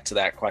go back to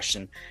that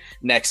question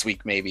next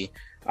week maybe.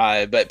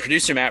 But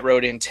producer Matt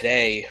wrote in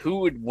today: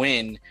 who would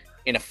win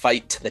in a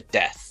fight to the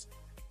death,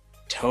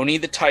 Tony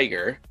the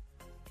Tiger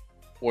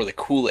or the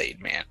Kool-Aid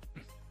Man?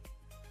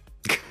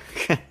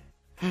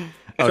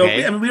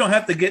 Okay. So we don't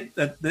have to get.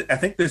 I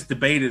think this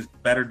debate is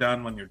better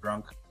done when you're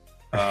drunk.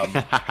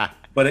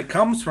 But it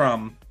comes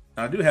from.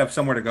 I do have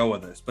somewhere to go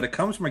with this, but it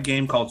comes from a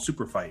game called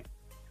Super Fight,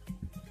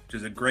 which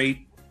is a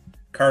great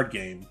card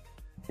game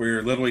where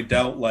you're literally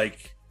dealt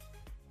like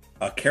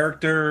a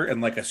character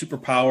and like a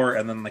superpower,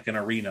 and then like an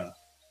arena,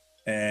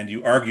 and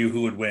you argue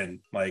who would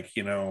win. Like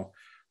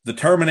the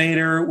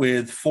Terminator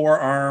with 4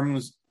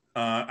 arms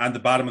on the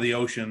bottom of the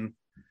ocean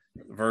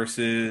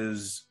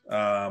versus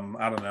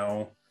I don't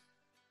know.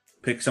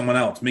 Pick someone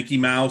else, Mickey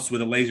Mouse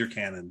with a laser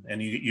cannon,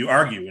 and you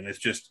argue, and it's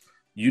just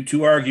you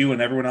two argue, and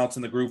everyone else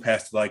in the group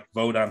has to like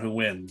vote on who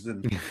wins.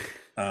 And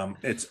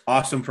it's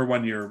awesome for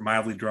when you're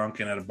mildly drunk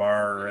and at a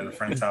bar or at a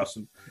friend's house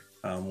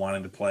and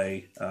wanting to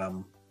play.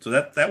 So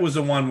that was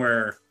the one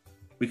where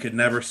we could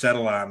never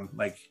settle on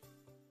like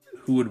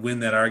who would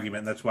win that argument.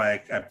 And that's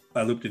why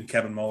I looped in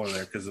Kevin Moeller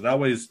there, because it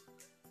always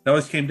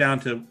came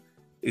down to,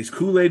 is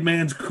Kool-Aid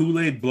Man's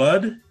Kool-Aid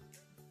blood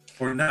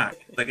or not?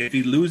 Like if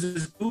he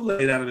loses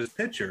Kool-Aid out of his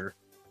pitcher,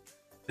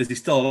 is he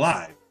still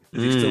alive?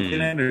 Is he still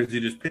in, or is he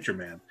just pitcher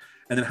man?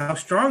 And then how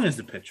strong is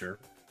the pitcher?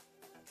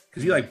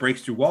 Because he like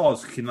breaks through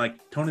walls. Can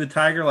like Tony the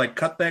Tiger like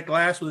cut that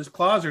glass with his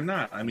claws or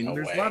not?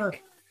 There's a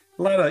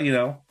lot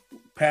of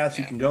paths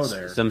you can go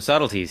there. Some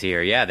subtleties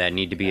here, that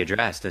need to be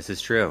addressed. This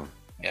is true.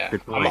 Yeah,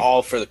 I'm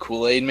all for the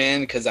Kool-Aid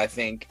Man, because I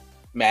think,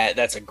 Matt,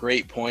 that's a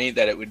great point,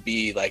 that it would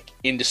be like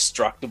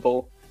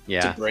indestructible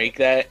to break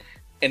that.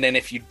 And then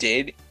if you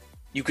did,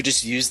 you could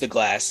just use the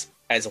glass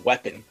as a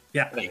weapon.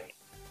 Yeah, like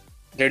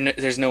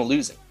there's no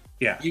losing.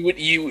 Yeah, he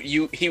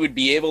would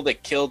be able to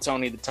kill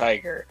Tony the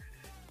Tiger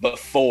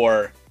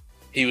before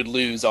he would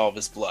lose all of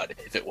his blood,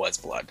 if it was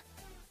blood.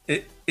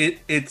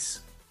 It's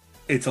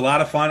a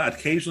lot of fun.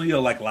 Occasionally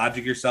you'll like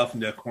logic yourself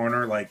into a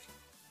corner. Like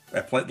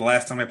the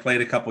last time I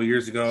played a couple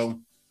years ago,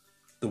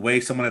 the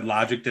way someone had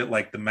logicked it,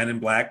 like the Men in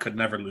Black could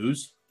never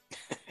lose.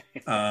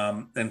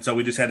 And so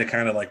we just had to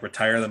kind of like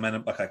retire the Men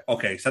in Black. Like,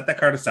 okay, set that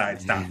card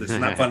aside. Stop. This is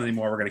not fun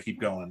anymore. We're going to keep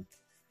going.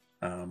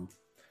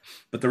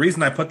 But the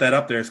reason I put that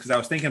up there is because I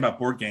was thinking about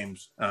board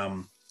games.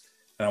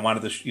 and I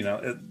wanted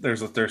to,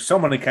 there's so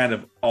many kind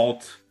of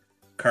alt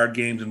card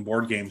games and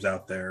board games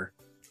out there,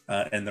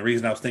 and the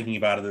reason I was thinking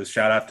about it is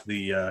shout out to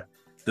the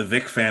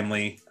Vic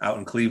family out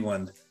in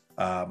Cleveland.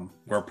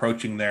 We're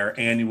approaching their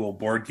annual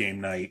board game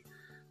night.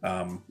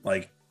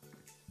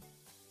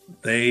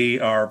 They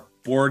are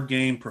board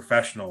game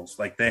professionals.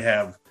 Like, they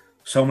have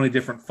so many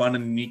different fun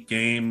and unique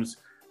games,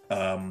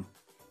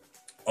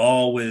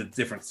 all with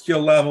different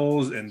skill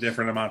levels and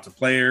different amounts of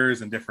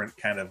players and different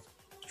kind of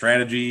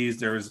strategies.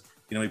 There was,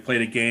 we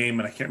played a game,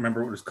 and I can't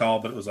remember what it was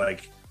called, but it was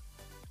like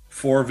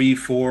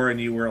 4v4,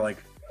 and you were like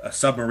a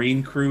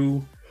submarine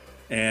crew,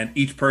 and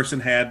each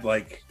person had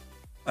like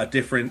a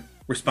different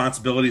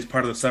responsibility as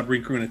part of the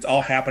submarine crew, and it's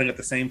all happening at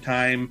the same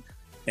time.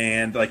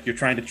 And like, you're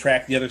trying to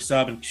track the other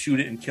sub and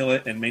shoot it and kill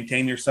it and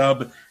maintain your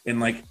sub.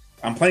 And like,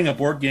 I'm playing a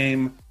board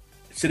game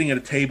sitting at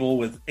a table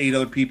with 8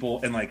 other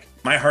people, and like,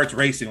 my heart's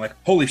racing, like,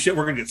 holy shit,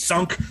 we're gonna get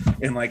sunk.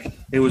 And like,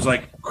 it was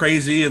like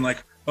crazy, and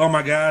like, oh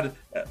my god,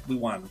 we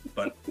won.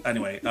 But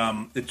anyway,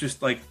 it's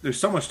just like, there's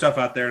so much stuff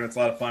out there, and it's a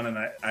lot of fun. And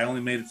I only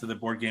made it to the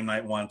board game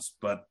night once,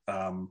 but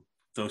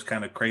those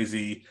kind of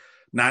crazy,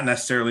 not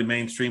necessarily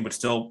mainstream, but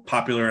still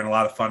popular and a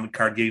lot of fun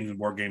card games and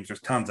board games, there's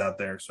tons out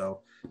there.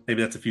 So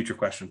maybe that's a future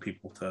question,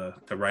 people to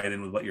write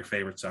in with what your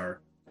favorites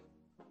are.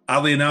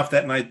 Oddly enough,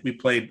 that night we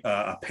played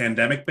a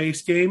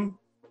pandemic-based game.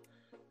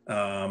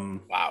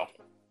 Wow.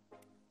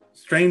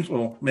 Strange,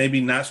 well,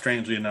 maybe not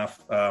strangely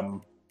enough.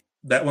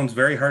 That one's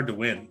very hard to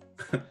win.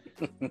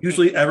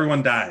 Usually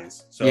everyone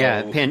dies. So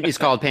yeah, it's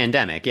called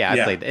Pandemic. Yeah,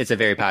 I played. It's a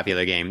very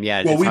popular game.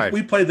 Yeah, well,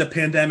 we played the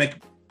Pandemic,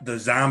 the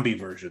zombie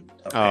version.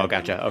 Of Pandemic.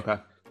 Gotcha. Okay.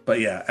 But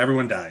yeah,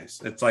 everyone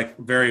dies. It's like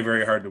very,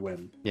 very hard to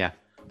win. Yeah.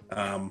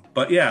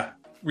 But yeah,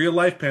 real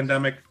life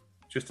Pandemic,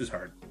 just as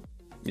hard.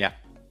 Yeah.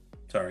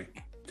 Sorry.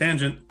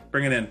 Tangent.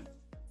 Bring it in.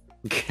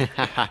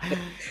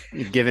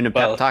 Giving a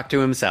pep talk to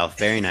himself.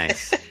 Very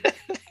nice.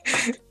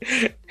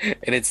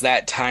 And it's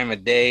that time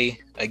of day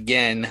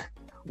again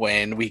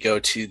when we go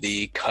to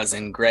the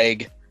Cousin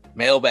Greg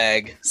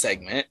mailbag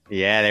segment.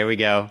 Yeah, there we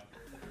go.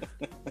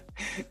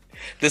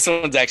 This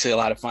one's actually a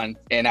lot of fun,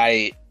 and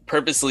I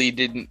purposely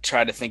didn't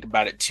try to think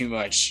about it too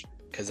much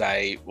because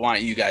I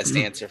want you guys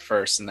to answer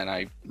first, and then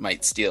I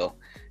might steal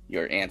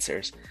your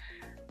answers.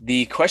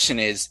 The question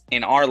is,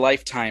 in our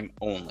lifetime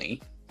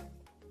only,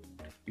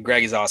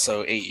 Greg is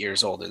also 8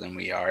 years older than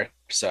we are,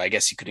 so I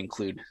guess you could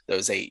include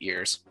those 8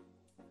 years.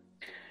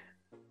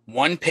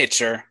 One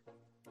pitcher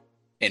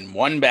and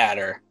one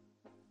batter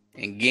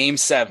in Game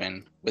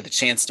 7 with a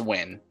chance to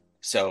win.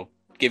 So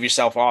give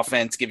yourself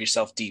offense, give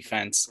yourself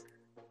defense.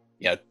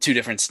 Two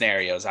different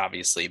scenarios,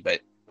 obviously,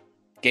 but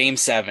Game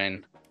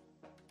 7,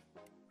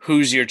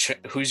 who's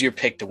your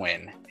pick to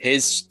win?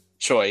 His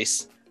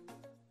choice,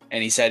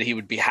 and he said he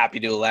would be happy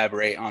to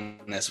elaborate on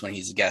this when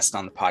he's a guest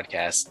on the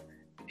podcast,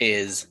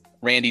 is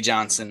Randy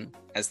Johnson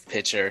as the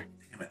pitcher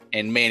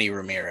and Manny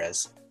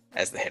Ramirez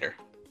as the hitter.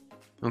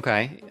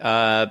 Okay.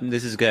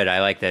 This is good.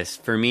 I like this.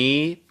 For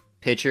me,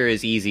 pitcher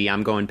is easy.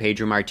 I'm going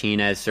Pedro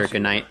Martinez circa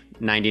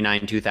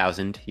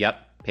 99-2000.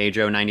 Yep.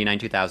 Pedro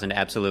 99-2000.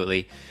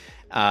 Absolutely.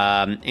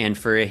 And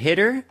for a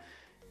hitter,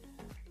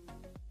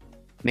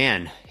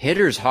 man,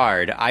 hitter's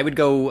hard. I would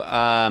go,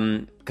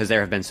 because there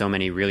have been so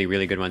many really,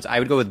 really good ones. I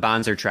would go with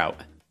Bonds or Trout.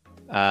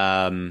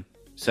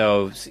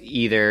 So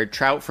either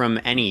Trout from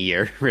any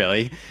year,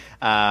 really.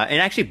 And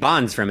actually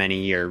Bonds from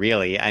any year,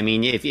 really. I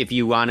mean, if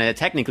you want to,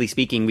 technically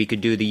speaking, we could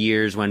do the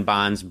years when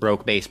Bonds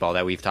broke baseball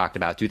that we've talked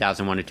about,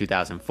 2001 to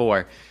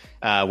 2004,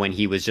 when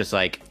he was just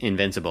like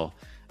invincible.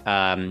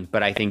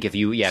 But I think if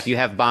you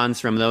have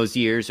Bonds from those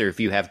years, or if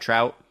you have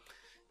Trout,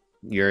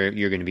 you're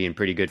going to be in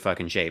pretty good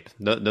fucking shape.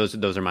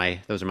 Those are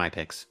my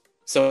picks.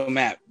 So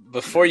Matt,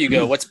 before you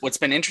go, what's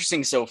been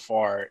interesting so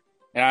far,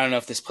 and I don't know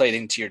if this played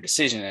into your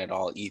decision at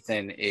all,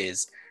 Ethan,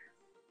 is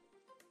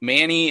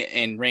Manny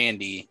and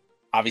Randy,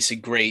 obviously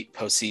great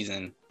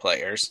postseason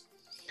players,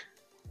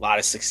 a lot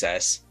of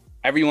success.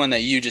 Everyone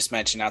that you just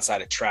mentioned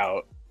outside of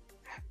Trout,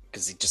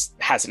 because he just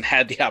hasn't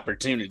had the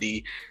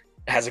opportunity,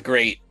 has a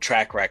great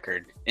track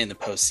record in the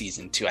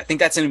postseason too. I think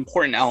that's an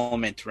important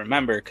element to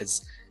remember,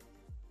 because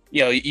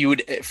you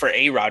would, for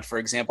A-Rod, for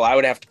example, I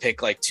would have to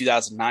pick like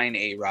 2009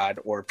 A-Rod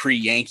or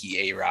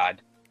pre-Yankee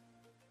A-Rod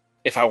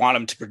if I want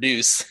him to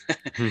produce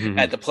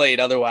at the plate.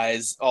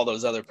 Otherwise, all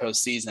those other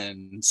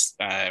postseasons,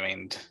 I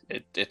mean,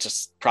 it's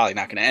just probably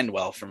not going to end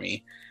well for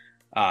me.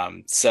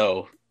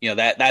 So,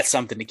 that's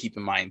something to keep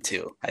in mind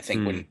too, I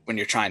think, when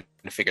you're trying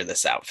to figure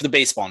this out, for the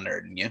baseball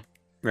nerd in you.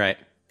 Right.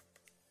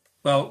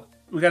 Well,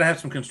 we got to have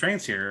some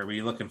constraints here. Are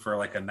we looking for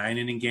like a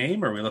 9-inning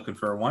game, or are we looking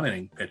for a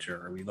 1-inning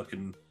pitcher? Are we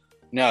looking...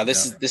 No,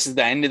 this is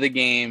the end of the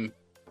game.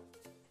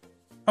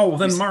 Oh, well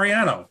then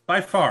Mariano,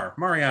 by far,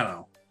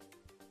 Mariano.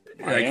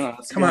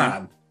 Come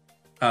on.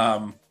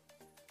 I'm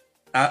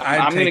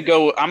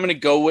gonna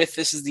go with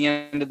this is the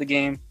end of the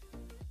game,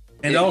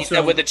 and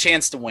also with a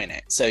chance to win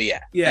it. So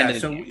yeah.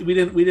 So we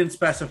didn't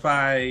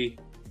specify.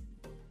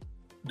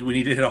 Do we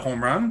need to hit a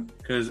home run?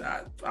 Because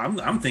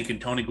I'm thinking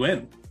Tony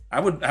Gwynn. I'd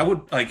want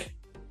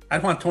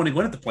Tony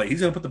Gwynn at the plate.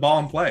 He's gonna put the ball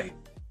in play.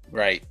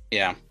 Right.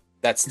 Yeah.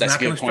 That's a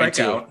good point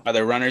too. Out. Are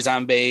there runners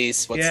on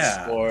base? What's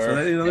the score?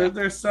 So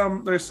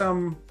there's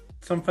some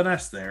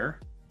finesse there.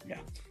 Yeah.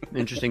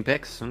 Interesting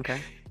picks. Okay.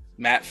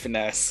 Matt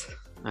Finesse.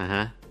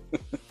 Uh-huh.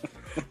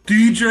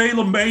 DJ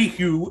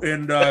LeMahieu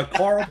and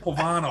Carl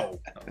Pavano.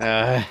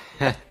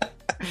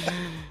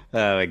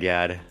 Oh my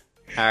God.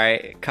 All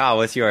right, Kyle,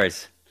 what's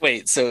yours?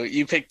 Wait, so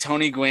you picked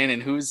Tony Gwynn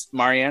and who's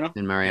Mariano?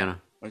 And Mariano.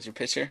 What's your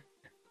pitcher?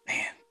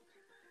 Man.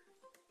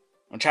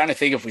 I'm trying to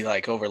think if we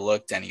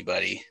overlooked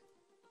anybody.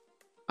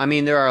 I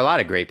mean, there are a lot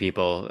of great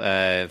people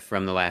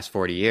from the last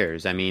 40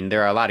 years. I mean,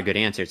 there are a lot of good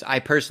answers. I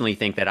personally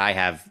think that I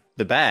have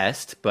the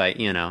best, but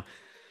you know.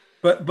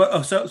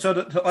 But so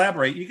to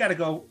elaborate, you got to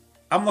go.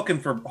 I'm looking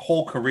for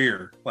whole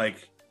career,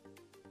 like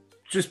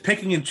just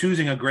picking and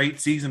choosing a great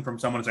season from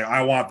someone and saying,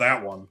 I want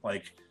that one.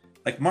 Like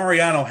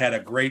Mariano had a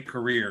great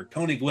career.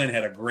 Tony Gwynn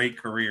had a great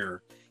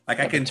career. Like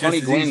I can just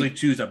as easily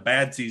choose a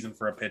bad season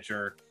for a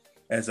pitcher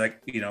as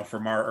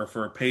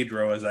for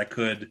Pedro as I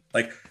could.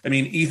 Like, I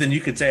mean, Ethan,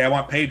 you could say I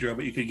want Pedro,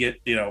 but you could get,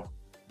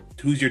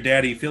 who's your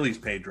daddy Phillies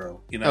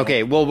Pedro,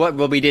 Okay, well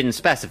we didn't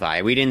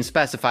specify. We didn't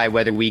specify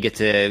whether we get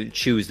to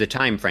choose the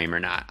time frame or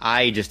not.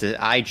 I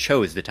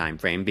chose the time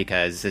frame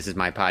because this is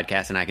my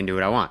podcast and I can do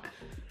what I want.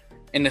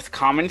 And the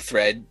common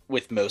thread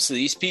with most of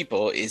these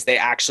people is they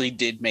actually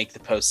did make the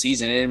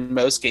postseason. And in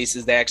most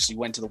cases, they actually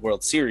went to the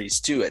World Series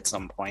too at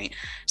some point.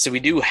 So we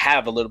do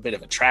have a little bit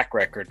of a track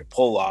record to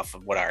pull off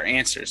of what our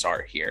answers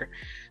are here.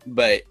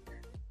 But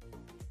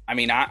I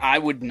mean, I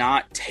would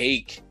not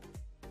take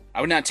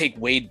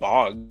Wade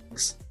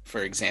Boggs,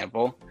 for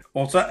example.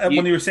 Well,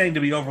 when you were saying,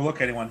 did we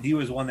overlook anyone? He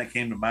was one that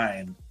came to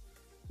mind.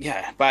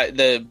 Yeah, by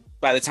the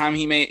time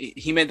he made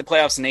the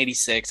playoffs in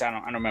 '86, I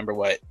don't remember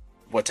what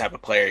type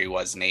of player he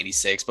was in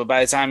 '86, but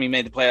by the time he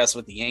made the playoffs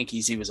with the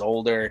Yankees, he was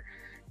older.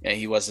 Yeah,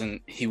 he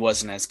wasn't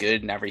as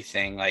good and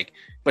everything.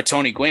 But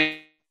Tony Gwynn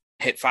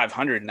hit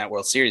 500 in that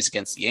World Series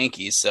against the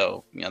Yankees,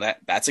 so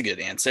that's a good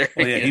answer.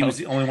 Well, yeah, he was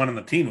the only one on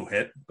the team who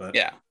hit. But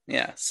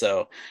yeah.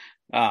 So,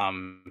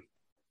 I'll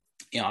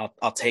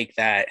take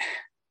that.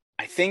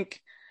 I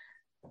think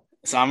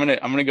so. I'm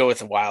gonna go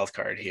with a wild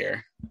card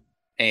here.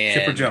 And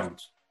Chipper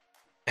Jones.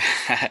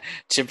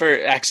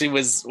 Chipper actually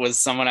was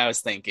someone I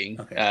was thinking.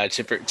 Okay.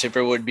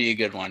 Chipper would be a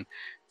good one.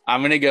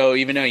 I'm gonna go,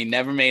 even though he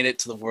never made it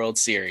to the World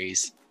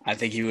Series, I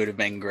think he would have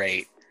been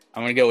great.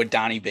 I'm gonna go with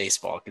Donnie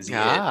Baseball because he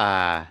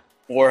hit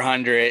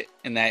 400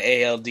 in that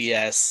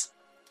ALDS.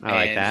 I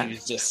like that.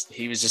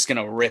 He was just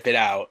gonna rip it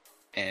out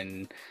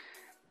and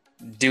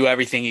do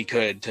everything he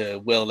could to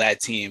will that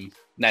team.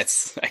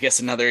 That's, I guess,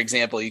 another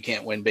example. You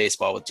can't win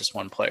baseball with just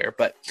one player,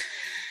 but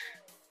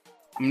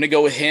I'm going to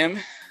go with him.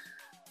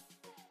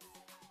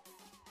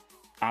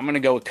 I'm going to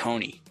go with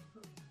Coney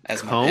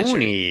as my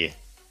pitcher.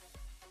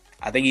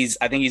 I think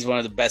he's one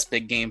of the best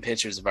big game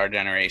pitchers of our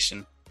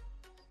generation.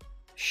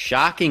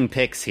 Shocking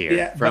picks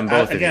here from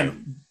both of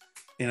you.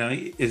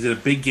 Is it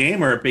a big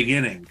game or a big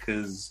inning?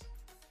 Because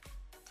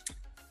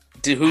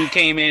who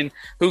came in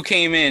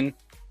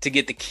to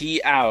get the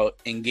key out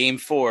in Game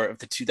 4 of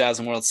the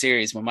 2000 World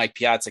Series when Mike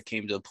Piazza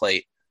came to the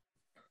plate?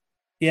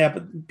 Yeah,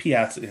 but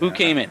Piazza. Who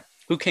came in?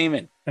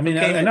 I mean,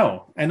 I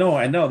know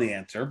the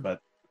answer,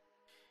 but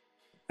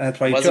that's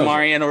why you chose it. Wasn't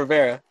Mariano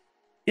Rivera?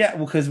 Yeah,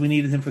 well, because we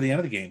needed him for the end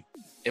of the game.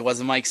 It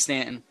wasn't Mike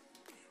Stanton.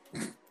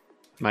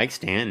 Mike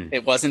Stanton.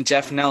 It wasn't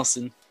Jeff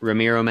Nelson.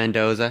 Ramiro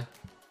Mendoza.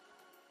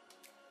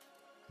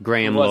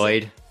 Graham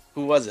Lloyd.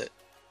 Who was it?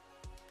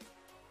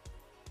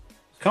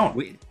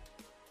 Cone.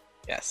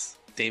 Yes.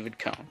 David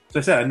Cone. So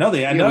I said,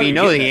 we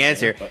know the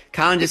answer.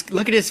 Colin, just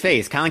look at his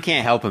face. Colin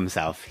can't help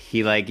himself.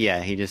 He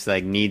just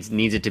needs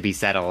it to be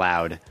said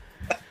aloud.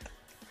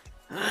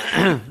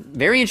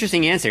 Very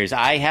interesting answers.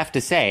 I have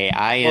to say,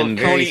 I am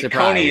very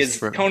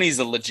surprised. Coney's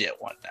a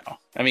legit one now.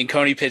 I mean,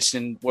 Coney pitched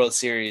in World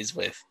Series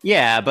with.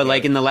 Yeah, but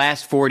in the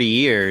last 40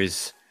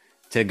 years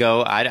to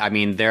go, I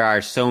mean, there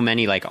are so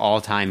many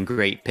all-time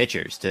great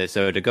pitchers.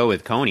 So to go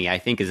with Coney, I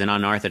think is an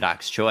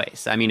unorthodox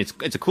choice. I mean,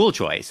 it's a cool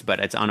choice,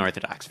 but it's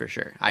unorthodox for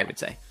sure, I would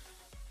say.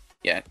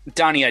 Yeah,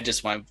 Donnie, I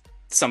just want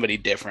somebody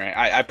different.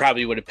 I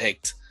probably would have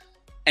picked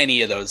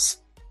any of those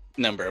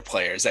number of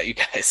players that you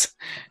guys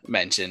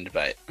mentioned,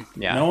 but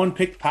yeah, no one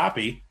picked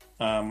Poppy.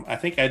 I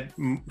think I'd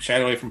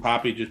shied away from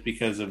Poppy just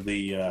because of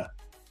the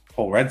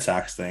whole Red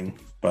Sox thing.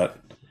 But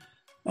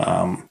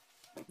in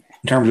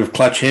terms of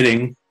clutch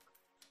hitting.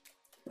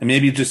 And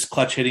maybe just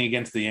clutch hitting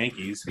against the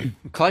Yankees.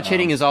 Clutch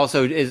hitting is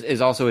also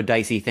a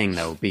dicey thing,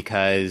 though,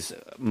 because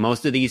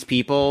most of these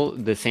people,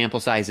 the sample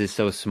size is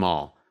so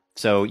small.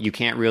 So you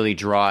can't really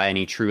draw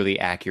any truly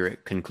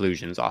accurate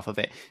conclusions off of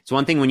it. It's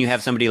one thing when you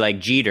have somebody like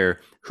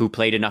Jeter who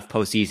played enough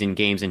postseason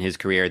games in his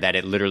career that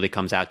it literally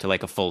comes out to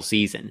a full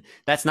season.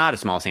 That's not a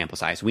small sample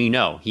size. We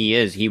know he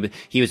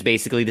was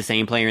basically the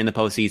same player in the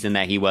postseason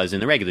that he was in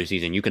the regular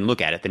season. You can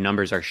look at it. The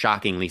numbers are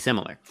shockingly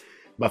similar.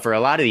 But for a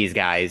lot of these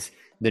guys,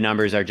 the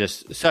numbers are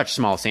just such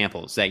small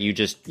samples that you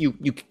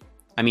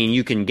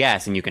can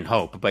guess and you can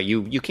hope, but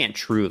you can't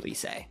truly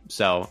say.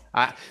 So,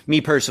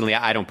 me personally,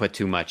 I don't put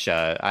too much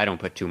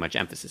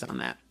emphasis on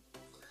that.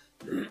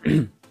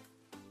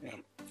 Yeah.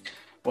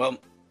 Well,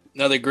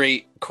 Another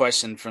great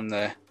question from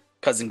the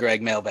Cousin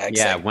Greg mailbag.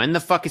 Yeah, when the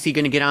fuck is he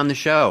going to get on the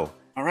show?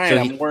 All right, so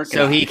I'm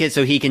working.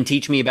 So he can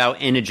teach me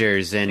about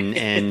integers and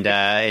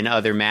and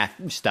other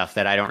math stuff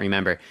that I don't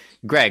remember.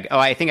 Greg,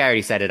 I think I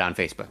already said it on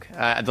Facebook.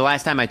 The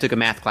last time I took a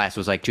math class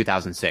was like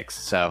 2006.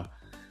 So,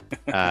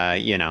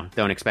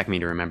 don't expect me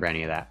to remember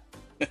any of that.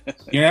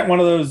 You're not one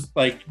of those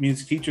like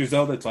music teachers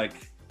though that's like,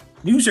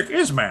 music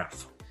is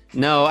math.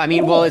 No, I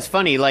mean, well, it's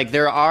funny. Like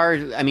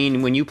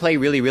when you play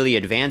really, really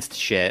advanced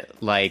shit,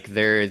 like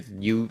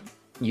you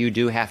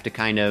do have to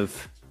kind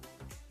of,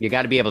 you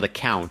got to be able to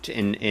count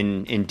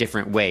in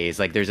different ways.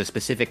 Like there's a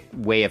specific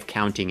way of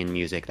counting in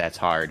music that's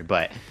hard,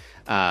 but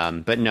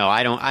no,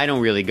 I don't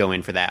really go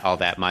in for that all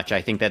that much.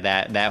 I think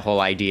that whole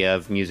idea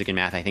of music and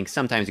math, I think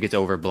sometimes gets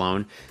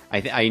overblown.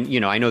 I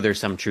know there's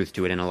some truth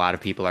to it, and a lot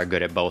of people are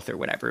good at both or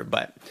whatever.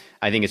 But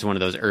I think it's one of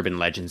those urban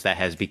legends that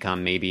has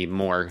become maybe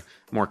more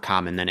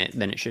common than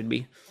it should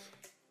be.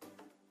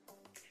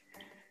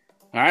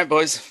 All right,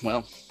 boys.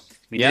 Well,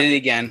 we did it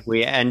again.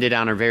 We ended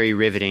on a very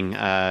riveting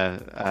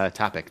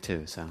topic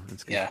too. So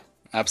that's good. Yeah,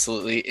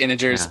 absolutely.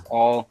 Integers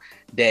all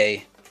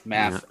day,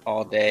 math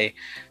all day.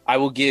 I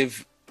will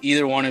give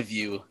either one of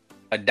you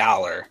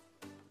 $1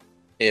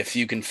 if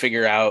you can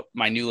figure out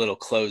my new little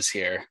close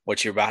here,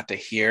 what you're about to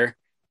hear.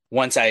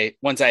 Once I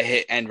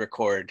hit end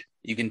record,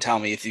 you can tell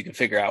me if you can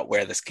figure out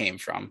where this came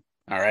from.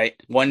 All right,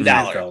 $1.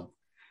 $1.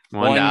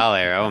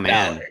 Oh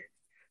man,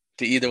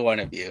 to either one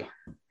of you.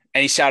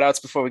 Any shout outs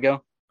before we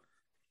go?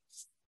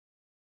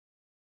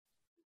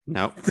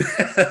 Nope.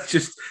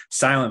 Just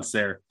silence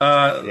there.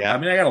 I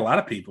mean, I got a lot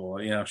of people.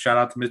 Shout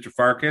out to Mr.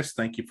 Farkas.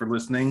 Thank you for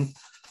listening.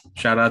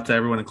 Shout out to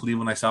everyone in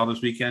Cleveland I saw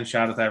this weekend.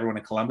 Shout out to everyone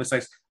in Columbus.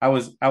 I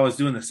was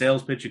doing the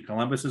sales pitch in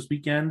Columbus this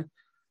weekend.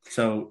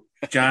 So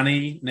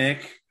Johnny,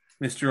 Nick,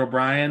 Mr.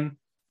 O'Brien,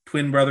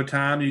 twin brother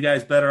Tom, you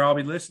guys better all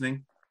be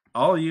listening.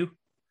 All of you.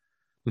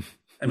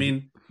 I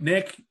mean,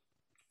 Nick,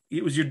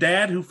 it was your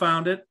dad who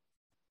found it.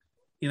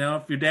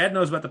 If your dad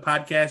knows about the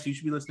podcast, you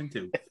should be listening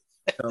too.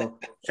 So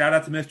shout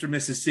out to Mr. and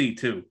Mrs. C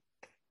too.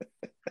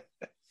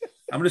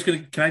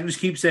 Can I just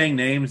keep saying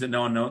names that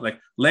no one knows? Like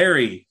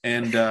Larry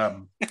and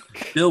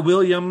Bill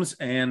Williams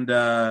and,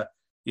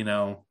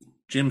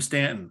 Jim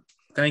Stanton.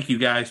 Thank you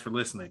guys for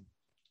listening.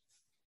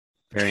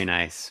 Very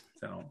nice.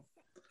 So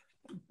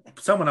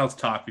someone else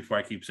talk before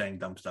I keep saying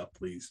dumb stuff,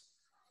 please.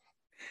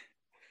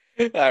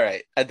 All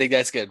right. I think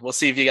that's good. We'll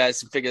see if you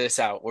guys can figure this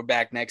out. We're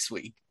back next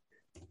week.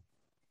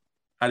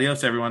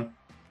 Adios, everyone.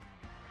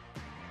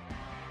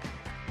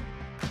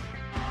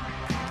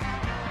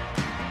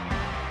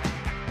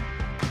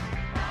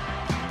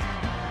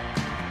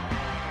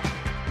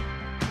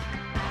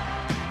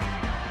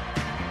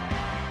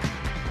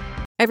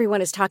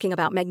 Everyone is talking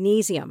about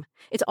magnesium.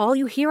 It's all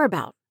you hear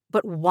about.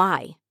 But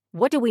why?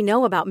 What do we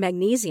know about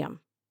magnesium?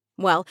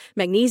 Well,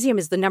 magnesium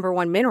is the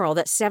 #1 mineral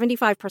that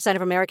 75%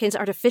 of Americans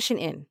are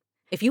deficient in.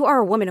 If you are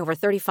a woman over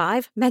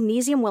 35,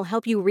 magnesium will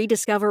help you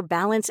rediscover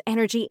balance,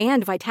 energy,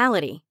 and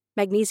vitality.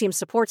 Magnesium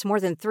supports more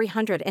than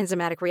 300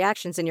 enzymatic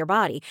reactions in your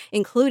body,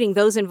 including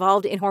those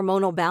involved in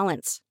hormonal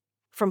balance.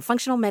 From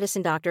functional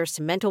medicine doctors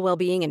to mental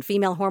well-being and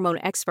female hormone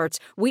experts,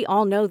 we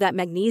all know that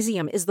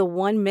magnesium is the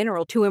one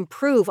mineral to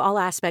improve all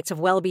aspects of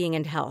well-being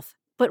and health.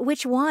 But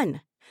which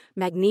one?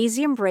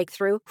 Magnesium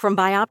Breakthrough from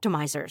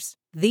Bioptimizers,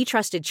 the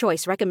trusted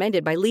choice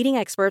recommended by leading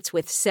experts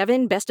with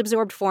 7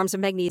 best-absorbed forms of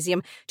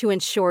magnesium to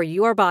ensure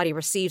your body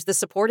receives the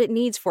support it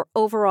needs for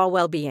overall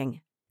well-being.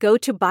 Go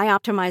to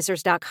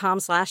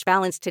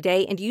bioptimizers.com/balance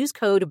today and use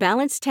code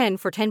BALANCE10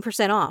 for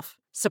 10% off.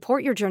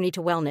 Support your journey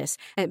to wellness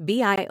at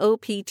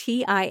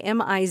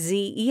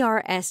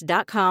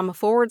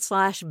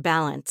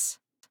bioptimizers.com/balance.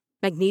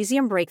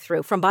 Magnesium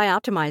Breakthrough from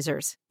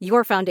Bioptimizers,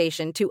 your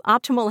foundation to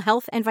optimal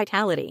health and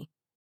vitality.